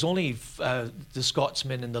 and there was only the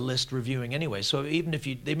Scotsman in the list reviewing anyway. So even if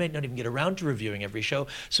they might not even get around to reviewing every show,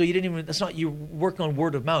 so you didn't even. That's not, you're working on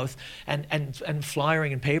word of mouth and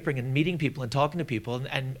flyering and papering and meeting people and talking to people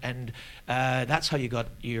and that's how you got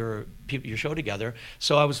your show together.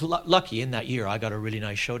 So I was lucky in that year. I got a really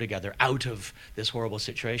nice show together out of this horrible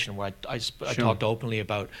situation where I talked openly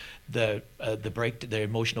about the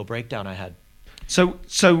emotional breakdown I had. So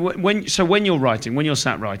when you're writing, when you're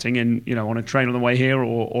sat writing, and on a train on the way here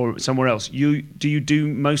or somewhere else, do you do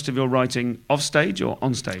most of your writing off stage or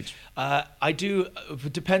on stage? I do.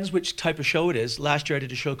 It depends which type of show it is. Last year I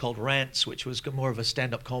did a show called Rants, which was more of a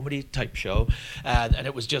stand-up comedy type show, and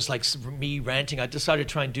it was just like me ranting. I decided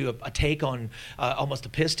to try and do a take on almost a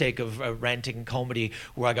piss take of ranting comedy,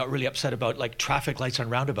 where I got really upset about like traffic lights on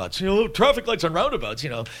roundabouts. Traffic lights on roundabouts.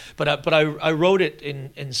 But I wrote it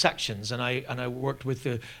in sections, and I worked with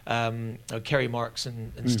Kerry Marks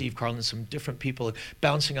and Steve Carlin, some different people,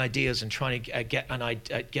 bouncing ideas and trying to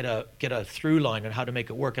get a through line on how to make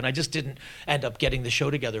it work. And I just didn't end up getting the show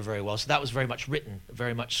together very well. So that was very much written,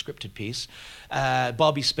 very much scripted piece.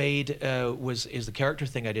 Bobby Spade is the character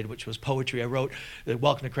thing I did, which was poetry. I wrote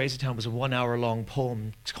Welcome to Crazy Town was a 1 hour long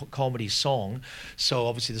poem comedy song. So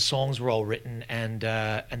obviously the songs were all written and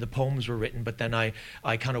the poems were written, but then I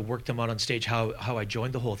kind of worked them out on stage, how I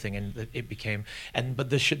joined the whole thing, and it became. But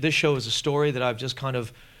this show is a story that I've just kind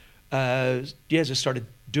of just started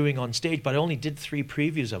doing on stage, but I only did 3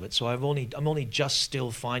 previews of it, so I'm only just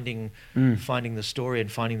still finding the story and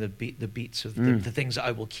finding the beats of the things that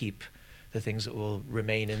I will keep the things that will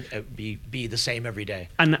remain and be the same every day.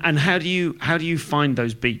 And how do you find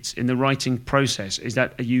those beats in the writing process? Is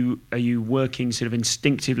that are you working sort of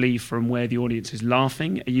instinctively from where the audience is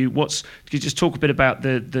laughing? Could you just talk a bit about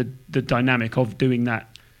the dynamic of doing that?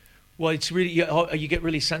 Well, it's really you get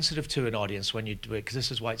really sensitive to an audience when you do it, because this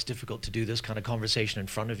is why it's difficult to do this kind of conversation in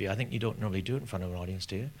front of you. I think you don't normally do it in front of an audience,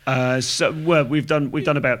 do you? We've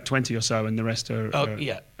done about 20 or so, and the rest are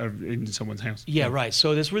in someone's house. Yeah, right.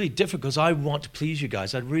 So it's really difficult because I want to please you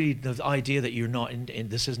guys. The idea that you're not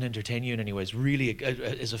this isn't entertaining you in any way is really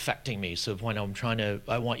is affecting me. So when I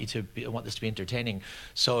want this to be entertaining.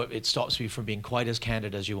 So it stops me from being quite as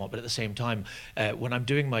candid as you want. But at the same time, when I'm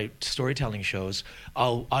doing my storytelling shows,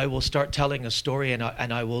 I will start telling a story, and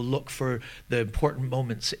I will look for the important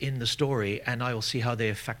moments in the story, and I will see how they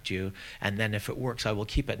affect you, and then if it works, I will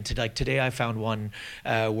keep it. And today I found one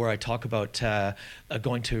where I talk about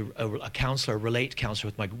going to a counselor, relate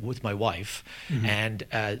counselor with my wife, and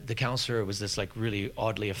the counselor was this like really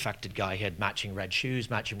oddly affected guy. He had matching red shoes,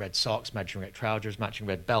 matching red socks, matching red trousers, matching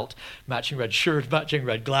red belt, matching red shirt, matching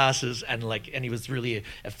red glasses, and he was really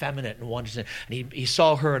effeminate and wanted to. And he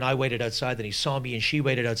saw her, and I waited outside. Then he saw me, and she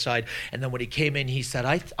waited outside. And then when he came in, he said,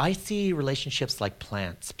 I see relationships like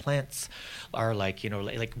plants. Plants are like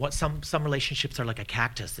what some relationships are like a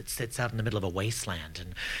cactus that sits out in the middle of a wasteland.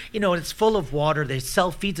 And, it's full of water. It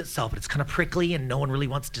self-feeds itself, but it's kind of prickly and no one really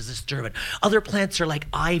wants to disturb it. Other plants are like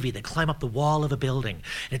ivy that climb up the wall of a building.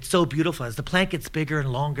 And it's so beautiful. As the plant gets bigger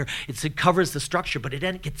and longer, it covers the structure, but it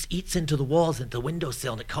then eats into the walls, into the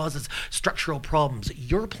windowsill, and it causes structural problems.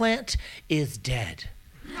 Your plant is dead.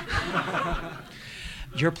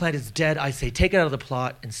 Your plant is dead. I say, take it out of the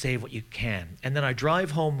plot and save what you can. And then I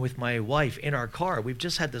drive home with my wife in our car. We've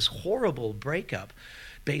just had this horrible breakup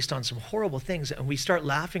based on some horrible things, and we start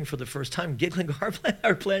laughing for the first time, giggling.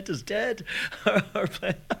 Our plant is dead. Our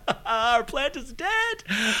plant is dead.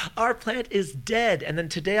 Our plant is dead. And then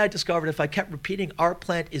today I discovered if I kept repeating, our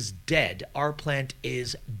plant is dead. Our plant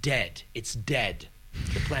is dead. It's dead.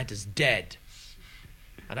 The plant is dead.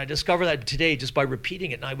 And I discovered that today just by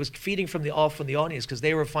repeating it. And I was feeding from the audience, because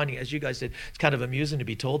they were finding, as you guys did, it's kind of amusing to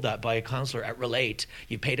be told that by a counselor at Relate.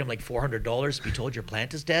 You paid him like $400 to be told your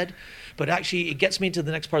plant is dead. But actually, it gets me to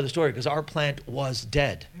the next part of the story, because our plant was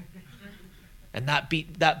dead. And that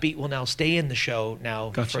beat will now stay in the show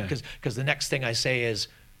now. Gotcha. Because the next thing I say is,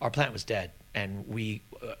 our plant was dead. And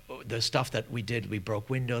the stuff that we did, we broke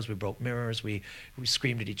windows, we broke mirrors, we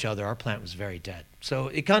screamed at each other. Our plant was very dead. So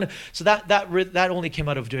that only came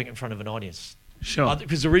out of doing it in front of an audience. Sure.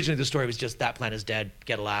 Because originally the story was just that plant is dead,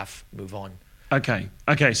 get a laugh, move on. Okay.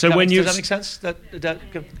 So does that make sense?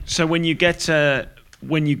 So when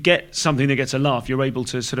you get something that gets a laugh, you're able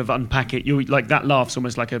to sort of unpack it. You like that laugh's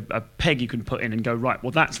almost like a peg you can put in and go, right,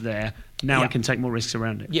 well that's there. Now I can take more risks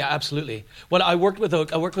around it. Yeah, absolutely. Well, I worked with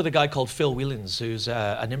a guy called Phil Whelans, who's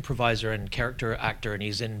an improviser and character actor, and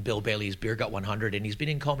he's in Bill Bailey's Beer Gut 100, and he's been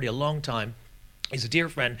in comedy a long time. He's a dear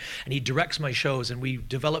friend, and he directs my shows, and we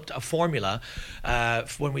developed a formula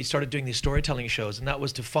when we started doing these storytelling shows, and that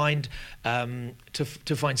was to find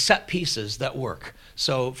find set pieces that work.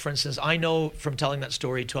 So, for instance, I know from telling that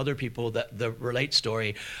story to other people, that the Relate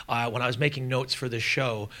story, when I was making notes for this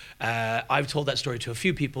show, I've told that story to a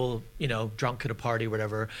few people, drunk at a party or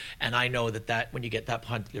whatever, and I know that when you get that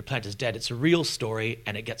your plant is dead, it's a real story,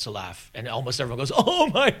 and it gets a laugh, and almost everyone goes, "Oh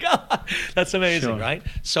my God, that's amazing!" Sure. Right?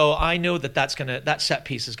 So I know that set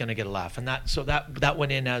piece is going to get a laugh, and that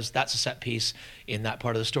went in as that's a set piece in that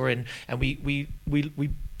part of the story, and we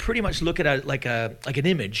pretty much look at it like an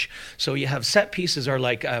image. So you have set pieces are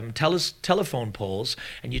like telephone poles,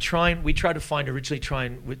 and we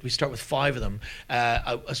start with 5 of them,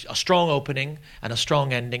 a strong opening and a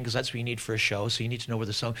strong ending, because that's what you need for a show. So you need to know where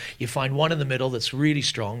the song. You find one in the middle that's really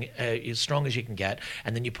strong, as strong as you can get,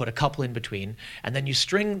 and then you put a couple in between, and then you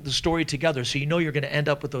string the story together, so you know you're going to end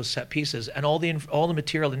up with those set pieces, and all the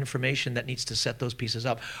material and information that needs to set those pieces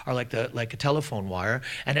up are like a telephone wire,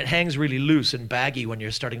 and it hangs really loose and baggy when you're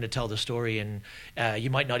starting to tell the story, and you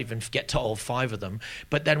might not even get to all 5 of them.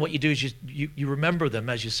 But then what you do is you remember them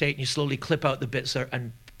as you say it, and you slowly clip out the bits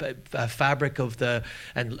and fabric of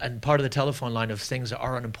and part of the telephone line of things that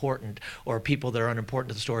are unimportant, or people that are unimportant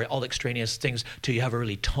to the story, all extraneous things, till you have a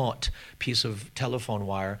really taut piece of telephone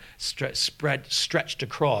wire stretched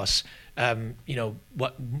across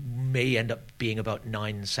what may end up being about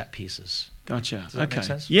 9 set pieces. Gotcha. Does that make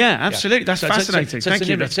sense? Yeah, absolutely. That's fascinating. Thank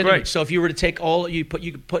you. That's great. So if you were to take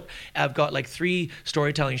I've got like 3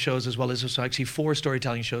 storytelling shows as well as this, actually 4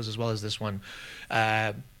 storytelling shows as well as this one.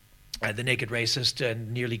 The Naked Racist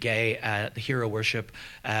and Nearly Gay, the Hero Worship.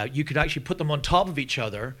 You could actually put them on top of each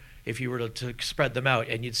other if you were to spread them out,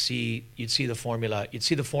 and you'd see the formula, you'd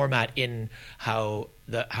see the format in how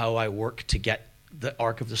I work to get the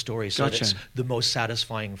arc of the story, so that it's the most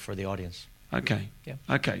satisfying for the audience. Okay. Yeah.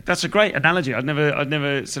 Okay. That's a great analogy. I'd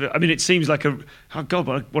never sort of. I mean, it seems like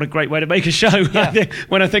what a great way to make a show. Yeah.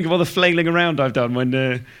 When I think of all the flailing around I've done, when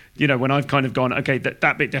when I've kind of gone, okay,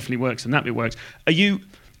 that bit definitely works and that bit works.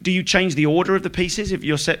 Do you change the order of the pieces, of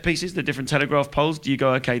your set pieces, the different telegraph poles? Do you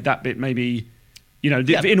go, okay, that bit maybe,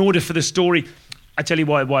 in order for the story? I tell you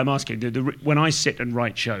why I'm asking. When I sit and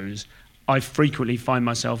write shows, I frequently find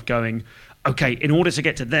myself going, okay, in order to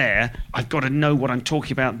get to there, I've got to know what I'm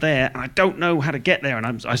talking about there, and I don't know how to get there,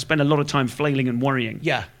 and I spend a lot of time flailing and worrying.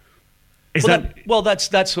 Yeah. That's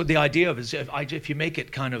what the idea of is. If you make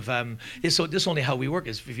it kind of this only how we work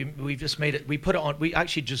is. We just made it. We put it on. We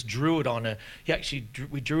actually just drew it on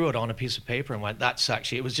we drew it on a piece of paper and went.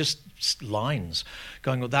 It was just lines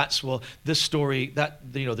going. This story that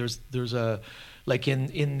there's a. Like in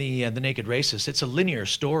the Naked Racist, it's a linear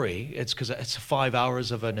story. It's because it's 5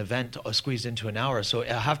 hours of an event squeezed into an hour, so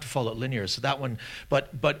I have to follow it linear. So that one, but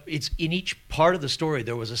it's in each part of the story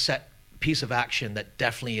there was a set piece of action that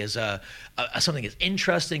definitely is something that's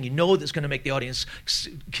interesting. That's going to make the audience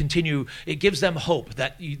continue. It gives them hope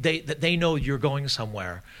that they know you're going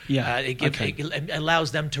somewhere. Yeah. It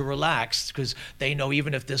allows them to relax because they know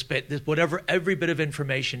even if every bit of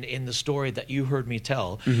information in the story that you heard me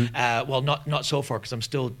tell. Mm-hmm. Not so far because I'm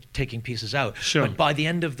still taking pieces out. Sure. But by the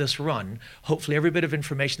end of this run, hopefully every bit of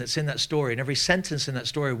information that's in that story and every sentence in that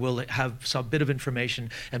story will have some bit of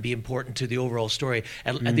information and be important to the overall story.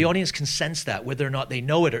 And the audience can sense that, whether or not they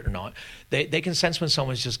know it or not. They can sense when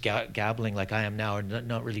someone's just gabbling like I am now and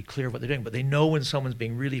not really clear what they're doing, but they know when someone's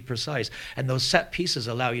being really precise. And those set pieces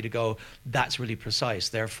allow you to go, that's really precise.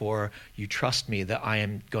 Therefore, you trust me that I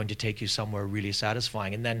am going to take you somewhere really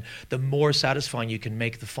satisfying. And then the more satisfying you can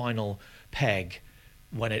make the final peg,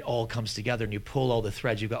 when it all comes together and you pull all the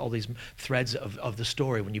threads, you've got all these threads of the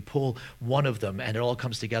story. When you pull one of them and it all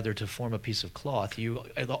comes together to form a piece of cloth,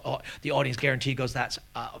 the audience guaranteed goes, that's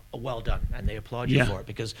well done, and they applaud you for it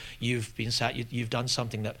because you've done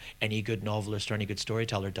something that any good novelist or any good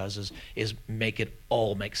storyteller does is make it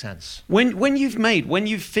all make sense. When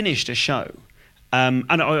you've finished a show. And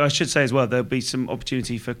I should say as well, there'll be some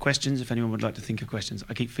opportunity for questions if anyone would like to think of questions.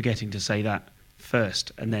 I keep forgetting to say that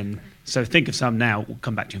first, and then so think of some now. We'll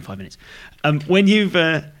come back to you in 5 minutes. When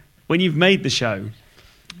you've made the show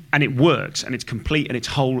and it works and it's complete and it's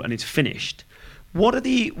whole and it's finished, what are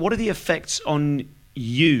the effects on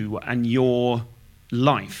you and your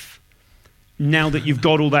life now that you've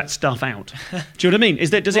got all that stuff out? Do you know what I mean?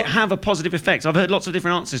 Does it have a positive effect? I've heard lots of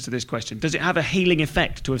different answers to this question. Does it have a healing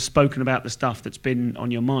effect to have spoken about the stuff that's been on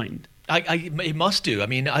your mind? It must do. I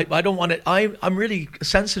mean, I don't want it. I'm really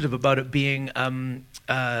sensitive about it being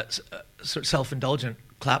sort of self-indulgent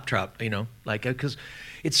claptrap, because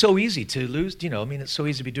it's so easy to lose. It's so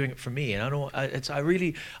easy to be doing it for me, and I don't.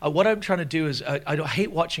 What I'm trying to do is I don't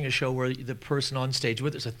hate watching a show where the person on stage,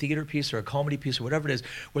 whether it's a theater piece or a comedy piece or whatever it is,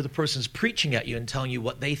 where the person's preaching at you and telling you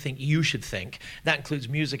what they think you should think. That includes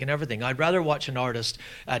music and everything. I'd rather watch an artist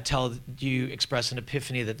express an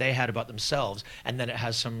epiphany that they had about themselves, and then it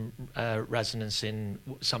has some resonance in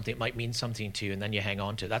something. It might mean something to you, and then you hang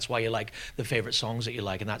on to it. That's why you like the favorite songs that you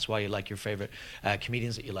like, and that's why you like your favorite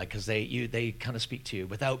comedians that you like, because they kind of speak to you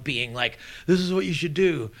without being like, this is what you should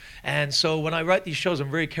do. And so when I write these shows,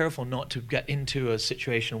 I'm very careful not to get into a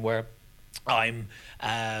situation where I'm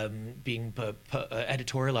being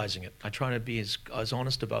editorializing it. I try to be as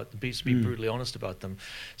honest about them, be brutally honest about them.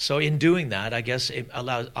 So in doing that, I guess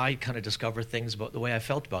I kind of discover things about the way I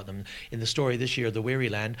felt about them. In the story this year, The Weary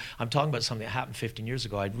Land, I'm talking about something that happened 15 years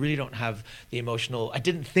ago. I really don't have I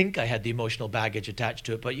didn't think I had the emotional baggage attached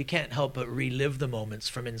to it, but you can't help but relive the moments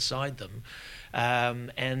from inside them,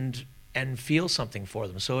 and feel something for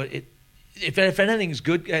them. So if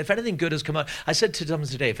anything good has come out, I said to them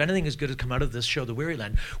today, if anything is good has come out of this show, The Weary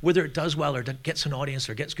Land, whether it does well or gets an audience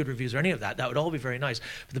or gets good reviews or any of that would all be very nice.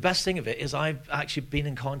 But the best thing of it is I've actually been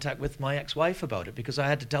in contact with my ex-wife about it, because I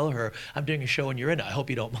had to tell her, I'm doing a show and you're in it. I hope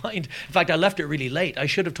you don't mind. In fact, I left it really late. I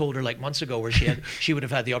should have told her like months ago, where she would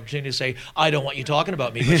have had the opportunity to say, I don't want you talking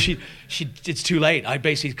about me. But it's too late.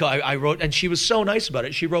 I wrote, and she was so nice about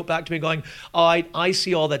it. She wrote back to me going, I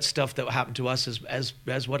see all that stuff that happened to us as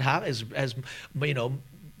what happened, as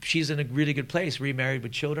she's in a really good place, remarried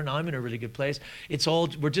with children. I'm in a really good place. It's all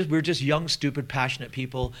we're just young, stupid, passionate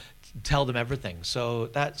people. Tell them everything. So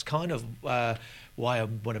that's kind of why I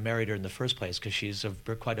want to marry her in the first place, because she's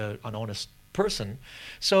quite an honest person.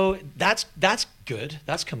 So that's good.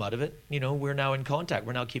 That's come out of it. You know, we're now in contact.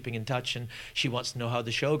 We're now keeping in touch, and she wants to know how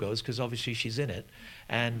the show goes because obviously she's in it.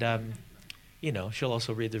 And you know, she'll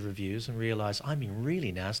also read the reviews and realize I'm being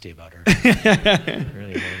really nasty about her.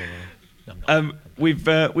 Really horrible.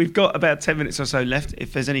 We've got about 10 minutes or so left.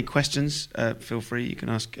 If there's any questions, feel free. You can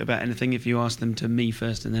ask about anything. If you ask them to me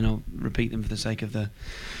first, and then I'll repeat them for the sake of the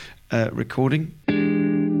recording.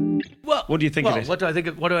 Well, what do you think of it? What do I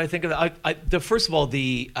think of it? First of all,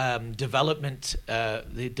 the development of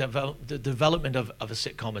a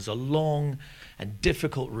sitcom is a long and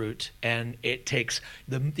difficult route, and it takes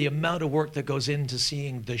the amount of work that goes into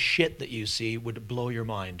seeing the shit that you see would blow your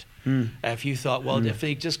mind. If you thought, well, if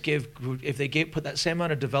they put that same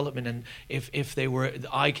amount of development, and if they were,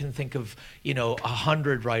 I can think of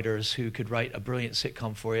 100 writers who could write a brilliant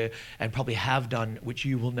sitcom for you, and probably have done, which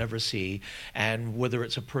you will never see. And whether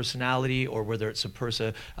it's a personality or whether it's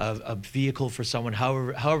a vehicle for someone,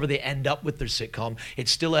 however they end up with their sitcom,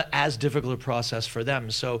 it's still as difficult a process for them.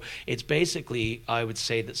 So it's basically, I would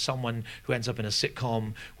say, that someone who ends up in a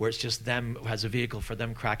sitcom where it's just them, has a vehicle for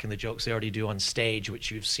them cracking the jokes they already do on stage,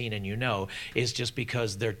 which you've seen and is just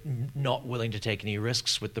because they're not willing to take any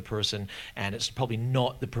risks with the person, and it's probably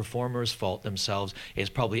not the performer's fault themselves. It's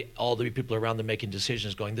probably all the people around them making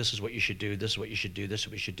decisions, going, this is what you should do, this is what you should do, this is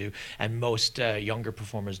what you should do. And most younger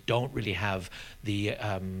performers don't really have the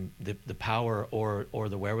power or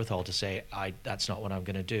the wherewithal to say, that's not what I'm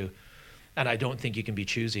going to do. And I don't think you can be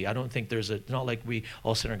choosy. I don't think not like we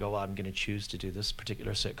all sit there and go, well, I'm going to choose to do this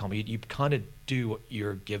particular sitcom. You kind of do what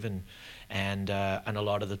you're given, and a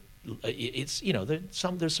lot of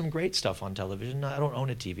there's some great stuff on television. I don't own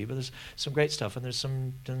a TV, but there's some great stuff, and there's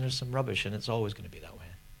some rubbish, and it's always going to be that way.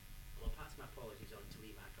 Well, I'll pass my apologies on to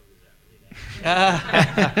Lee Mack on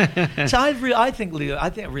the So I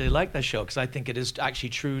really like that show because I think it is actually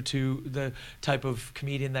true to the type of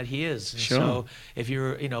comedian that he is. And sure. So if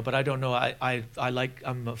you're, but I don't know.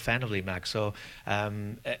 I'm a fan of Lee Mack, so.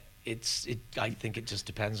 I think it just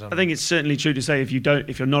depends on. I think it's certainly true to say if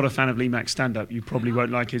you're not a fan of Lee Mack's stand-up, you probably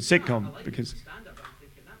won't like his sitcom because. Stand-up, I'm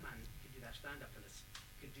thinking that man could do that stand-up and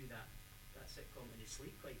could do that sitcom in his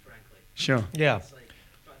sleep, quite frankly. Sure. Yeah. It's like,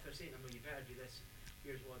 but if they're saying, well, you better do this.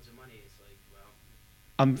 Here's wads of money. It's like, well.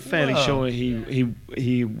 I'm fairly sure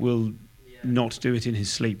he will. Yeah. Not do it in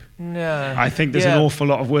his sleep. No. I think there's an awful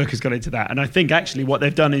lot of work has gone into that, and I think actually what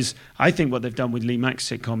they've done with Lee Mack's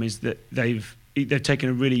sitcom is that they've taken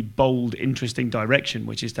a really bold, interesting direction,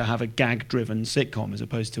 which is to have a gag-driven sitcom as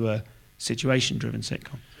opposed to a situation-driven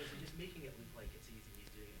sitcom.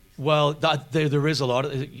 Well, there is a lot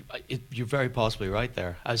of you're very possibly right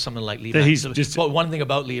there. As someone like Lee Mack, but one thing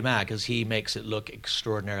about Lee Mack is he makes it look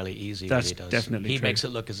extraordinarily easy. That's what he does. Definitely he true. makes it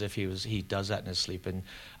look as if he does that in his sleep, and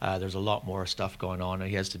there's a lot more stuff going on, and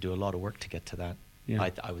he has to do a lot of work to get to that. Yeah.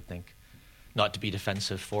 I would think, not to be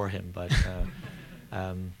defensive for him, but.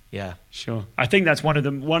 Yeah, sure. I think that's one of the.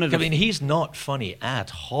 I mean, he's not funny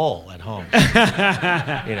at all at home.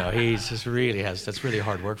 He's just really that's really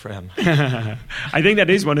hard work for him. I think that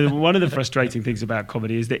is one of the frustrating things about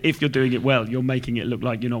comedy is that if you're doing it well, you're making it look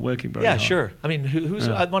like you're not working very hard. Yeah, sure. I mean, who's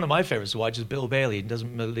one of my favorites to watch is Bill Bailey. It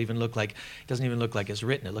doesn't even look like it's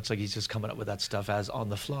written. It looks like he's just coming up with that stuff as on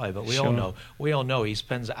the fly. But we all know he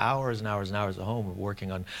spends hours and hours and hours at home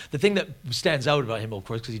working on the thing that stands out about him, of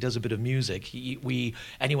course, because he does a bit of music.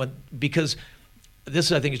 Because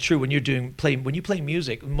this, I think, is true when you play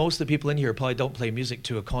music. Most of the people in here probably don't play music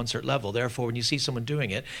to a concert level. Therefore, when you see someone doing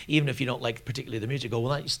it, even if you don't like particularly the music, you go,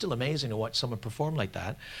 well, that's still amazing to watch someone perform like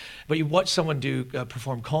that. But you watch someone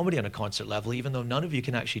perform comedy on a concert level, even though none of you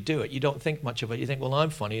can actually do it. You don't think much of it. You think, well, I'm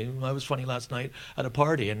funny. I was funny last night at a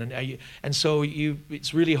party, and so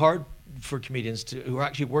it's really hard for comedians who are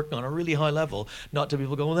actually working on a really high level not to be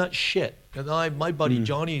able to go, well, that's shit. And my buddy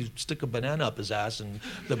Johnny stuck a banana up his ass in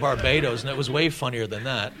the Barbados, and it was way funnier than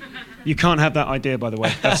that. You can't have that idea, by the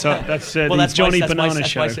way. That's the Johnny Banana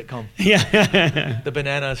Show. That's my sitcom. Yeah. The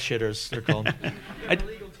banana shitters, they're called.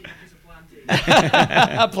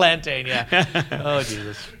 A plantain, yeah. Oh,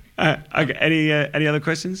 Jesus. Okay. Any other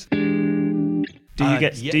questions? Do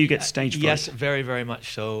you get stage fright? Yes, very, very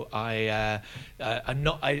much so. I'm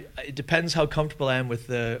not. It depends how comfortable I am with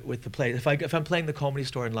the play. If I'm playing the Comedy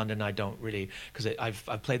Store in London, I don't really, because I've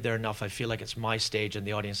played there enough. I feel like it's my stage and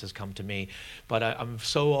the audience has come to me. But I'm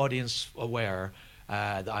so audience aware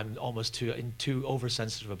that I'm almost too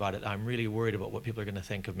oversensitive about it. I'm really worried about what people are going to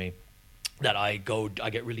think of me. that I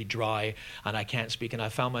get really dry and I can't speak. And I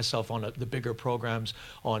found myself on the bigger programs,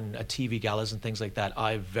 on TV galas and things like that.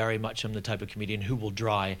 I very much am the type of comedian who will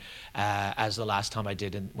dry, as the last time I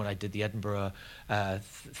did. And when I did the Edinburgh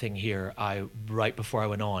thing here, right before I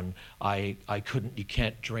went on, you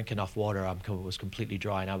can't drink enough water. I was completely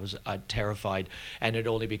dry, and I was terrified. And it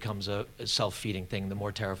only becomes a self-feeding thing the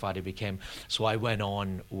more terrified I became. So I went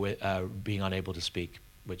on with being unable to speak.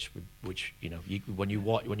 Which when you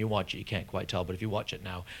watch it, you can't quite tell, but if you watch it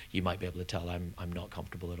now, you might be able to tell I'm not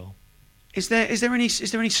comfortable at all. Is there any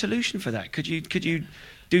solution for that? Could you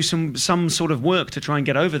do some sort of work to try and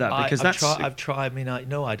get over that? Because I've tried. I mean, I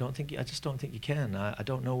just don't think you can. I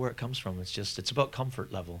don't know where it comes from. It's about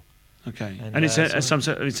comfort level. Okay, and it's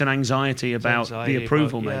an anxiety about the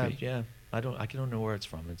approval, maybe. Yeah. I don't know where it's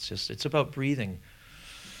from. It's about breathing.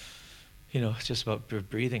 It's just about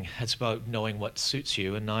breathing. It's about knowing what suits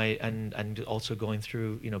you, and also going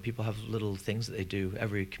through. People have little things that they do.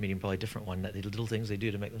 Every comedian probably a different one. That little things they do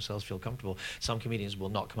to make themselves feel comfortable. Some comedians will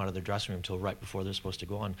not come out of their dressing room until right before they're supposed to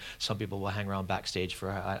go on. Some people will hang around backstage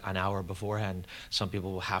for an hour beforehand. Some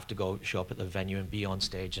people will have to show up at the venue and be on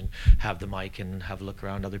stage and have the mic and have a look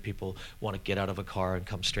around. Other people want to get out of a car and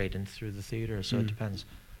come straight in through the theater. So it depends.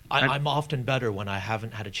 I'm often better when I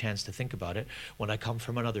haven't had a chance to think about it. When I come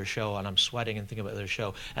from another show and I'm sweating and thinking about the other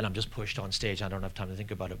show and I'm just pushed on stage, I don't have time to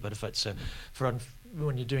think about it. But if it's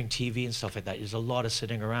when you're doing TV and stuff like that, there's a lot of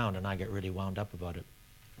sitting around and I get really wound up about it.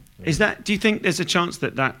 Do you think there's a chance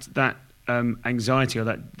that anxiety or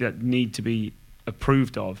that need to be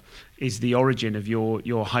approved of is the origin of your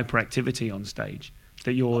hyperactivity on stage?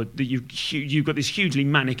 That you've got this hugely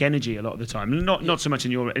manic energy a lot of the time. Not so much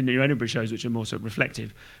in your Edinburgh shows, which are more sort of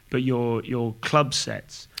reflective, but your club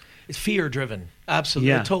sets. It's fear driven,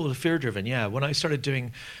 absolutely, totally fear driven. Yeah, when I started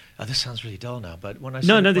doing, this sounds really dull now, but when I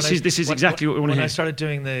started, this is exactly what we want to hear. When I started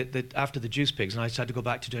doing the after the Juice Pigs, and I started to go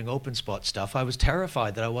back to doing open spot stuff, I was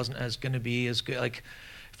terrified that I wasn't going to be as good.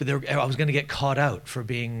 I was going to get caught out for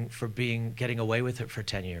getting away with it for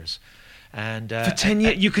 10 years. And for 10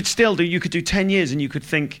 years, you could do 10 years, and you could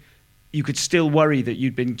think, you could still worry that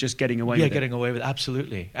you'd been just getting away with it. Yeah, getting away with it,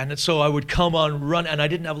 absolutely. And so I would come on, run, and I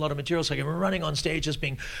didn't have a lot of material, so I was running on stage just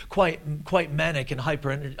being quite manic and hyper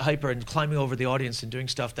and climbing over the audience and doing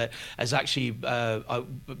stuff that is actually, to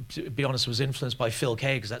be honest, was influenced by Phil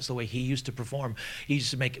Kay, because that's the way he used to perform. He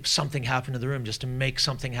used to make something happen in the room, just to make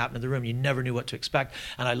something happen in the room. You never knew what to expect.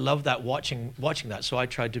 And I loved that, watching that. So I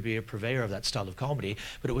tried to be a purveyor of that style of comedy,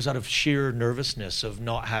 but it was out of sheer nervousness of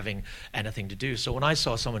not having anything to do. So when I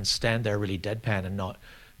saw someone stand there really deadpan and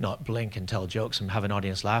not blink and tell jokes and have an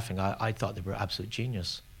audience laughing, I thought they were absolute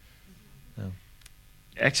genius. Yeah.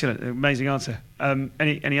 Excellent, amazing answer.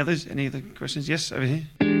 Any others? Any other questions? Yes, over here.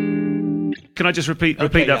 Can I just repeat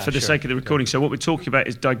that for the sake of the recording? So what we're talking about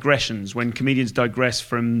is digressions. When comedians digress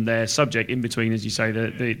from their subject in between, as you say,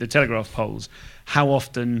 the Telegraph polls. How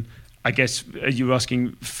often? I guess are you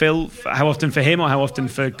asking Phil? How often for him, or how often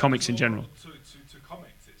for comics in general?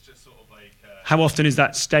 How often is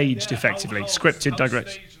that staged effectively? Scripted digress?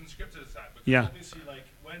 How staged and scripted is that? Because yeah. Obviously,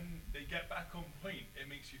 when they get back on point, it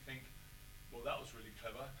makes you think, well, that was really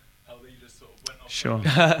clever, how they just sort of went off. Sure.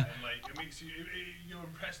 And it makes you're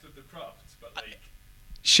impressed with the craft, but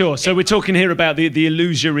Sure. So we're talking here about the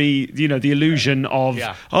illusory, the illusion of,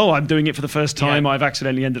 I'm doing it for the first time, I've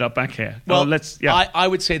accidentally ended up back here. Well, I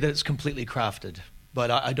would say that it's completely crafted. But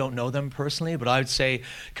I don't know them personally, but I would say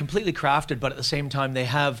completely crafted, but at the same time they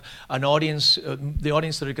have an audience, the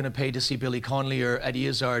audience that are going to pay to see Billy Connolly or Eddie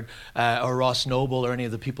Izzard or Ross Noble or any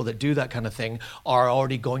of the people that do that kind of thing are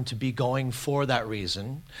already going to be going for that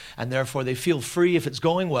reason, and therefore they feel free, if it's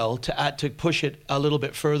going well, to push it a little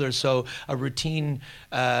bit further. So a routine,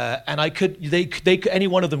 and any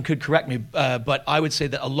one of them could correct me, but I would say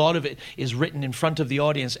that a lot of it is written in front of the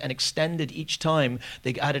audience and extended each time.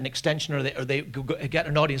 They add an extension or they get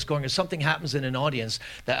an audience going, or something happens in an audience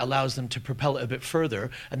that allows them to propel it a bit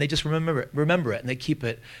further, and they just remember it and they keep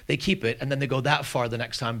it, and then they go that far the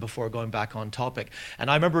next time before going back on topic.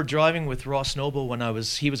 And I remember driving with Ross Noble when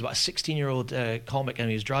he was about a 16-year-old comic, and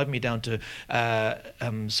he was driving me down to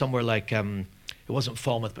somewhere like it wasn't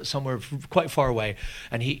Falmouth, but somewhere quite far away.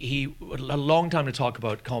 And he had a long time to talk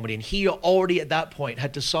about comedy. And he already at that point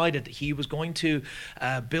had decided that he was going to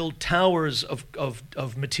build towers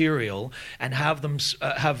of material and have them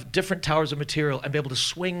have different towers of material and be able to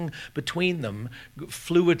swing between them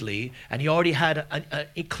fluidly. And he already had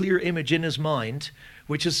a clear image in his mind,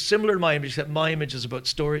 which is similar to my image, except my image is about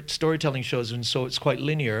storytelling shows, and so it's quite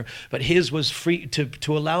linear. But his was free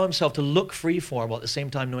to allow himself to look freeform while at the same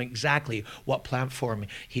time knowing exactly what platform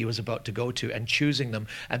he was about to go to and choosing them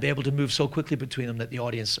and be able to move so quickly between them that the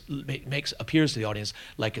audience appears to the audience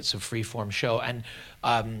like it's a freeform show. And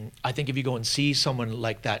I think if you go and see someone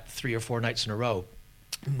like that 3 or 4 nights in a row,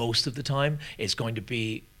 most of the time it's going to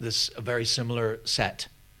be a very similar set.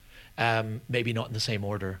 Maybe not in the same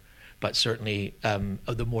order, but certainly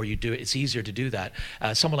the more you do it, it's easier to do that.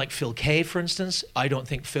 Someone like Phil Kay, for instance, I don't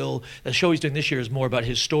think the show he's doing this year is more about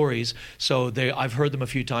his stories. So I've heard them a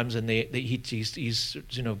few times, and he's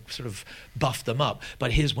sort of buffed them up.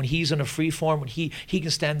 But when he's in a free form, when he can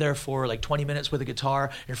stand there for like 20 minutes with a guitar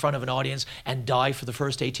in front of an audience and die for the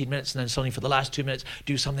first 18 minutes, and then suddenly for the last 2 minutes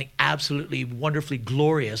do something absolutely wonderfully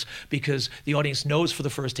glorious, because the audience knows for the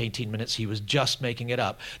first 18 minutes he was just making it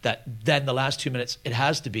up, that then the last 2 minutes it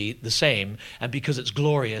has to be the same, and because it's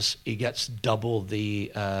glorious, he gets double the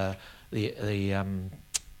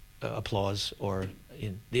applause. Or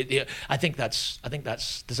I think that's.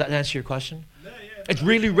 Does that answer your question? Yeah. It's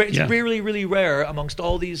really really rare amongst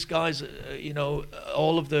all these guys.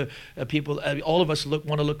 All of the people, all of us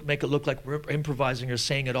want to make it look like we're improvising or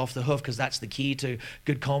saying it off the hoof, because that's the key to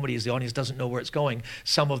good comedy, is the audience doesn't know where it's going.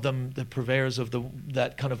 Some of them, the purveyors of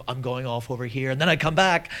that kind of, I'm going off over here and then I come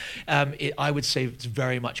back. I would say it's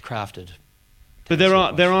very much crafted. But there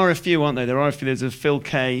are a few, aren't there? There's a Phil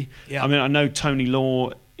Kay. Yeah. I mean, I know Tony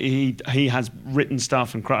Law. He has written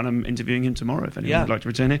stuff, and I'm interviewing him tomorrow if anyone would like to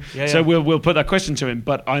return here. Yeah. So we'll put that question to him.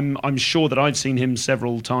 But I'm sure that I've seen him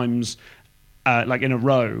several times, like in a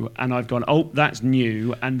row, and I've gone, oh, that's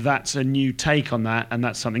new, and that's a new take on that, and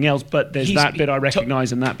that's something else. But there's that bit I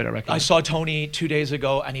recognise and that bit I recognise. I saw Tony 2 days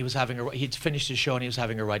ago, and he'd finished his show, and he was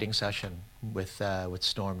having a writing session with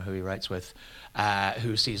Storm, who he writes with.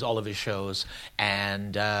 Who sees all of his shows,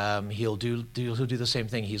 and he'll do the same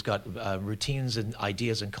thing. He's got routines and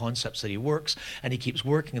ideas and concepts that he works, and he keeps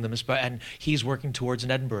working on them. And he's working towards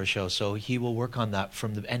an Edinburgh show, so he will work on that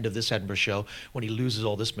from the end of this Edinburgh show. When he loses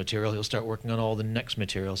all this material, he'll start working on all the next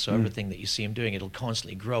material. So everything that you see him doing, it'll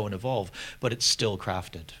constantly grow and evolve, but it's still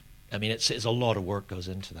crafted. I mean, it's a lot of work goes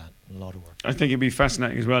into that. A lot of work. I think it'd be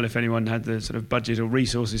fascinating as well if anyone had the sort of budget or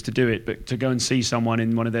resources to do it, but to go and see someone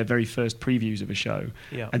in one of their very first previews of a show,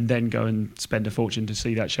 and then go and spend a fortune to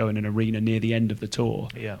see that show in an arena near the end of the tour,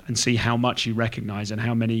 and see how much you recognise and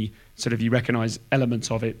how many sort of you recognise elements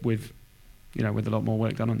of it with a lot more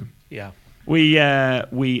work done on them. Yeah. We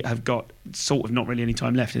have got sort of not really any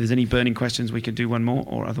time left. If there's any burning questions, we can do one more,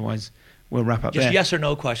 or otherwise we'll wrap up Just there. yes or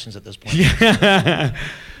no questions at this point. Yeah.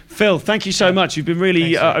 Phil, thank you so much. You've been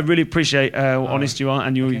really, I really appreciate how honest you are,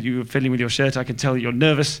 and you're fiddling with your shirt. I can tell you're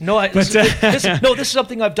nervous. This is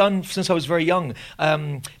something I've done since I was very young.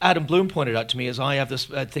 Adam Bloom pointed out to me, as I have this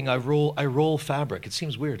thing, I roll fabric. It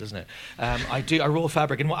seems weird, doesn't it? I roll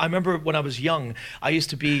fabric. And I remember when I was young, I used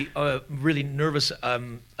to be really nervous,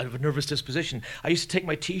 I have a nervous disposition. I used to take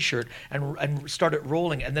my T-shirt and start it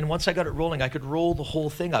rolling, and then once I got it rolling, I could roll the whole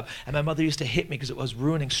thing up. And my mother used to hit me because it was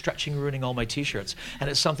ruining all my T-shirts. And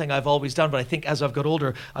it's something I've always done, but I think as I've got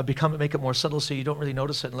older, I've make it more subtle, so you don't really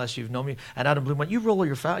notice it unless you've known me. And Adam Bloom went, you roll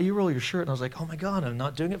your shirt, and I was like, oh my God, I'm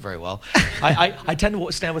not doing it very well. I tend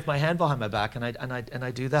to stand with my hand behind my back, and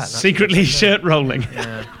I do that. Secretly shirt rolling.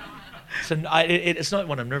 Yeah. So it's not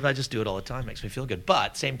when I'm nervous. I just do it all the time. It makes me feel good.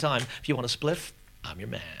 But same time, if you want a spliff, I'm your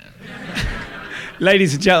man.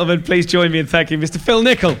 Ladies and gentlemen, please join me in thanking Mr. Phil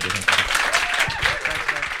Nichol.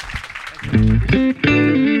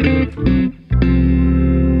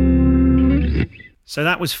 So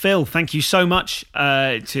that was Phil. Thank you so much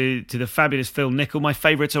to the fabulous Phil Nichol. My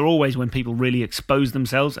favourites are always when people really expose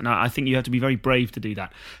themselves, and I think you have to be very brave to do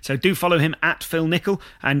that. So do follow him at Phil Nichol,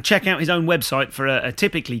 and check out his own website for a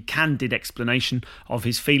typically candid explanation of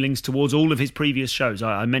his feelings towards all of his previous shows.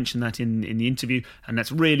 I mentioned that in the interview, and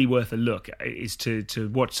that's really worth a look, is to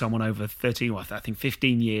watch someone over 13, I think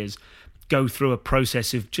 15 years go through a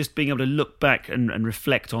process of just being able to look back and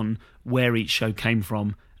reflect on where each show came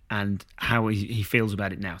from and how he feels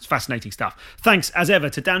about it now. It's fascinating stuff. Thanks, as ever,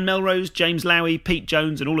 to Dan Melrose, James Lowy, Pete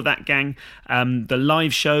Jones, and all of that gang. The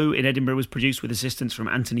live show in Edinburgh was produced with assistance from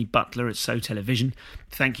Anthony Butler at So Television.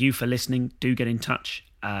 Thank you for listening. Do get in touch.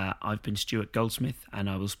 I've been Stuart Goldsmith, and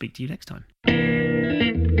I will speak to you next time.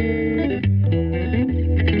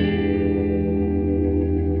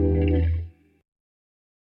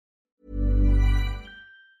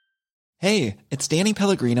 Hey, it's Danny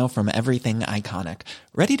Pellegrino from Everything Iconic.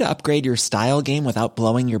 Ready to upgrade your style game without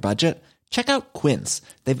blowing your budget? Check out Quince.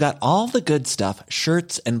 They've got all the good stuff,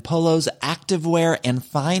 shirts and polos, activewear, and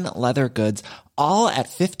fine leather goods, all at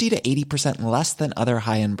 50 to 80% less than other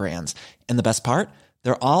high-end brands. And the best part?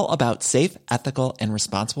 They're all about safe, ethical, and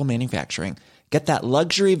responsible manufacturing. Get that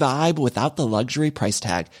luxury vibe without the luxury price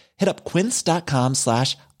tag. Hit up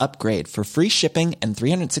quince.com/upgrade for free shipping and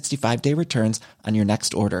 365-day returns on your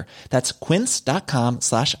next order. That's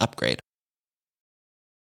quince.com/upgrade.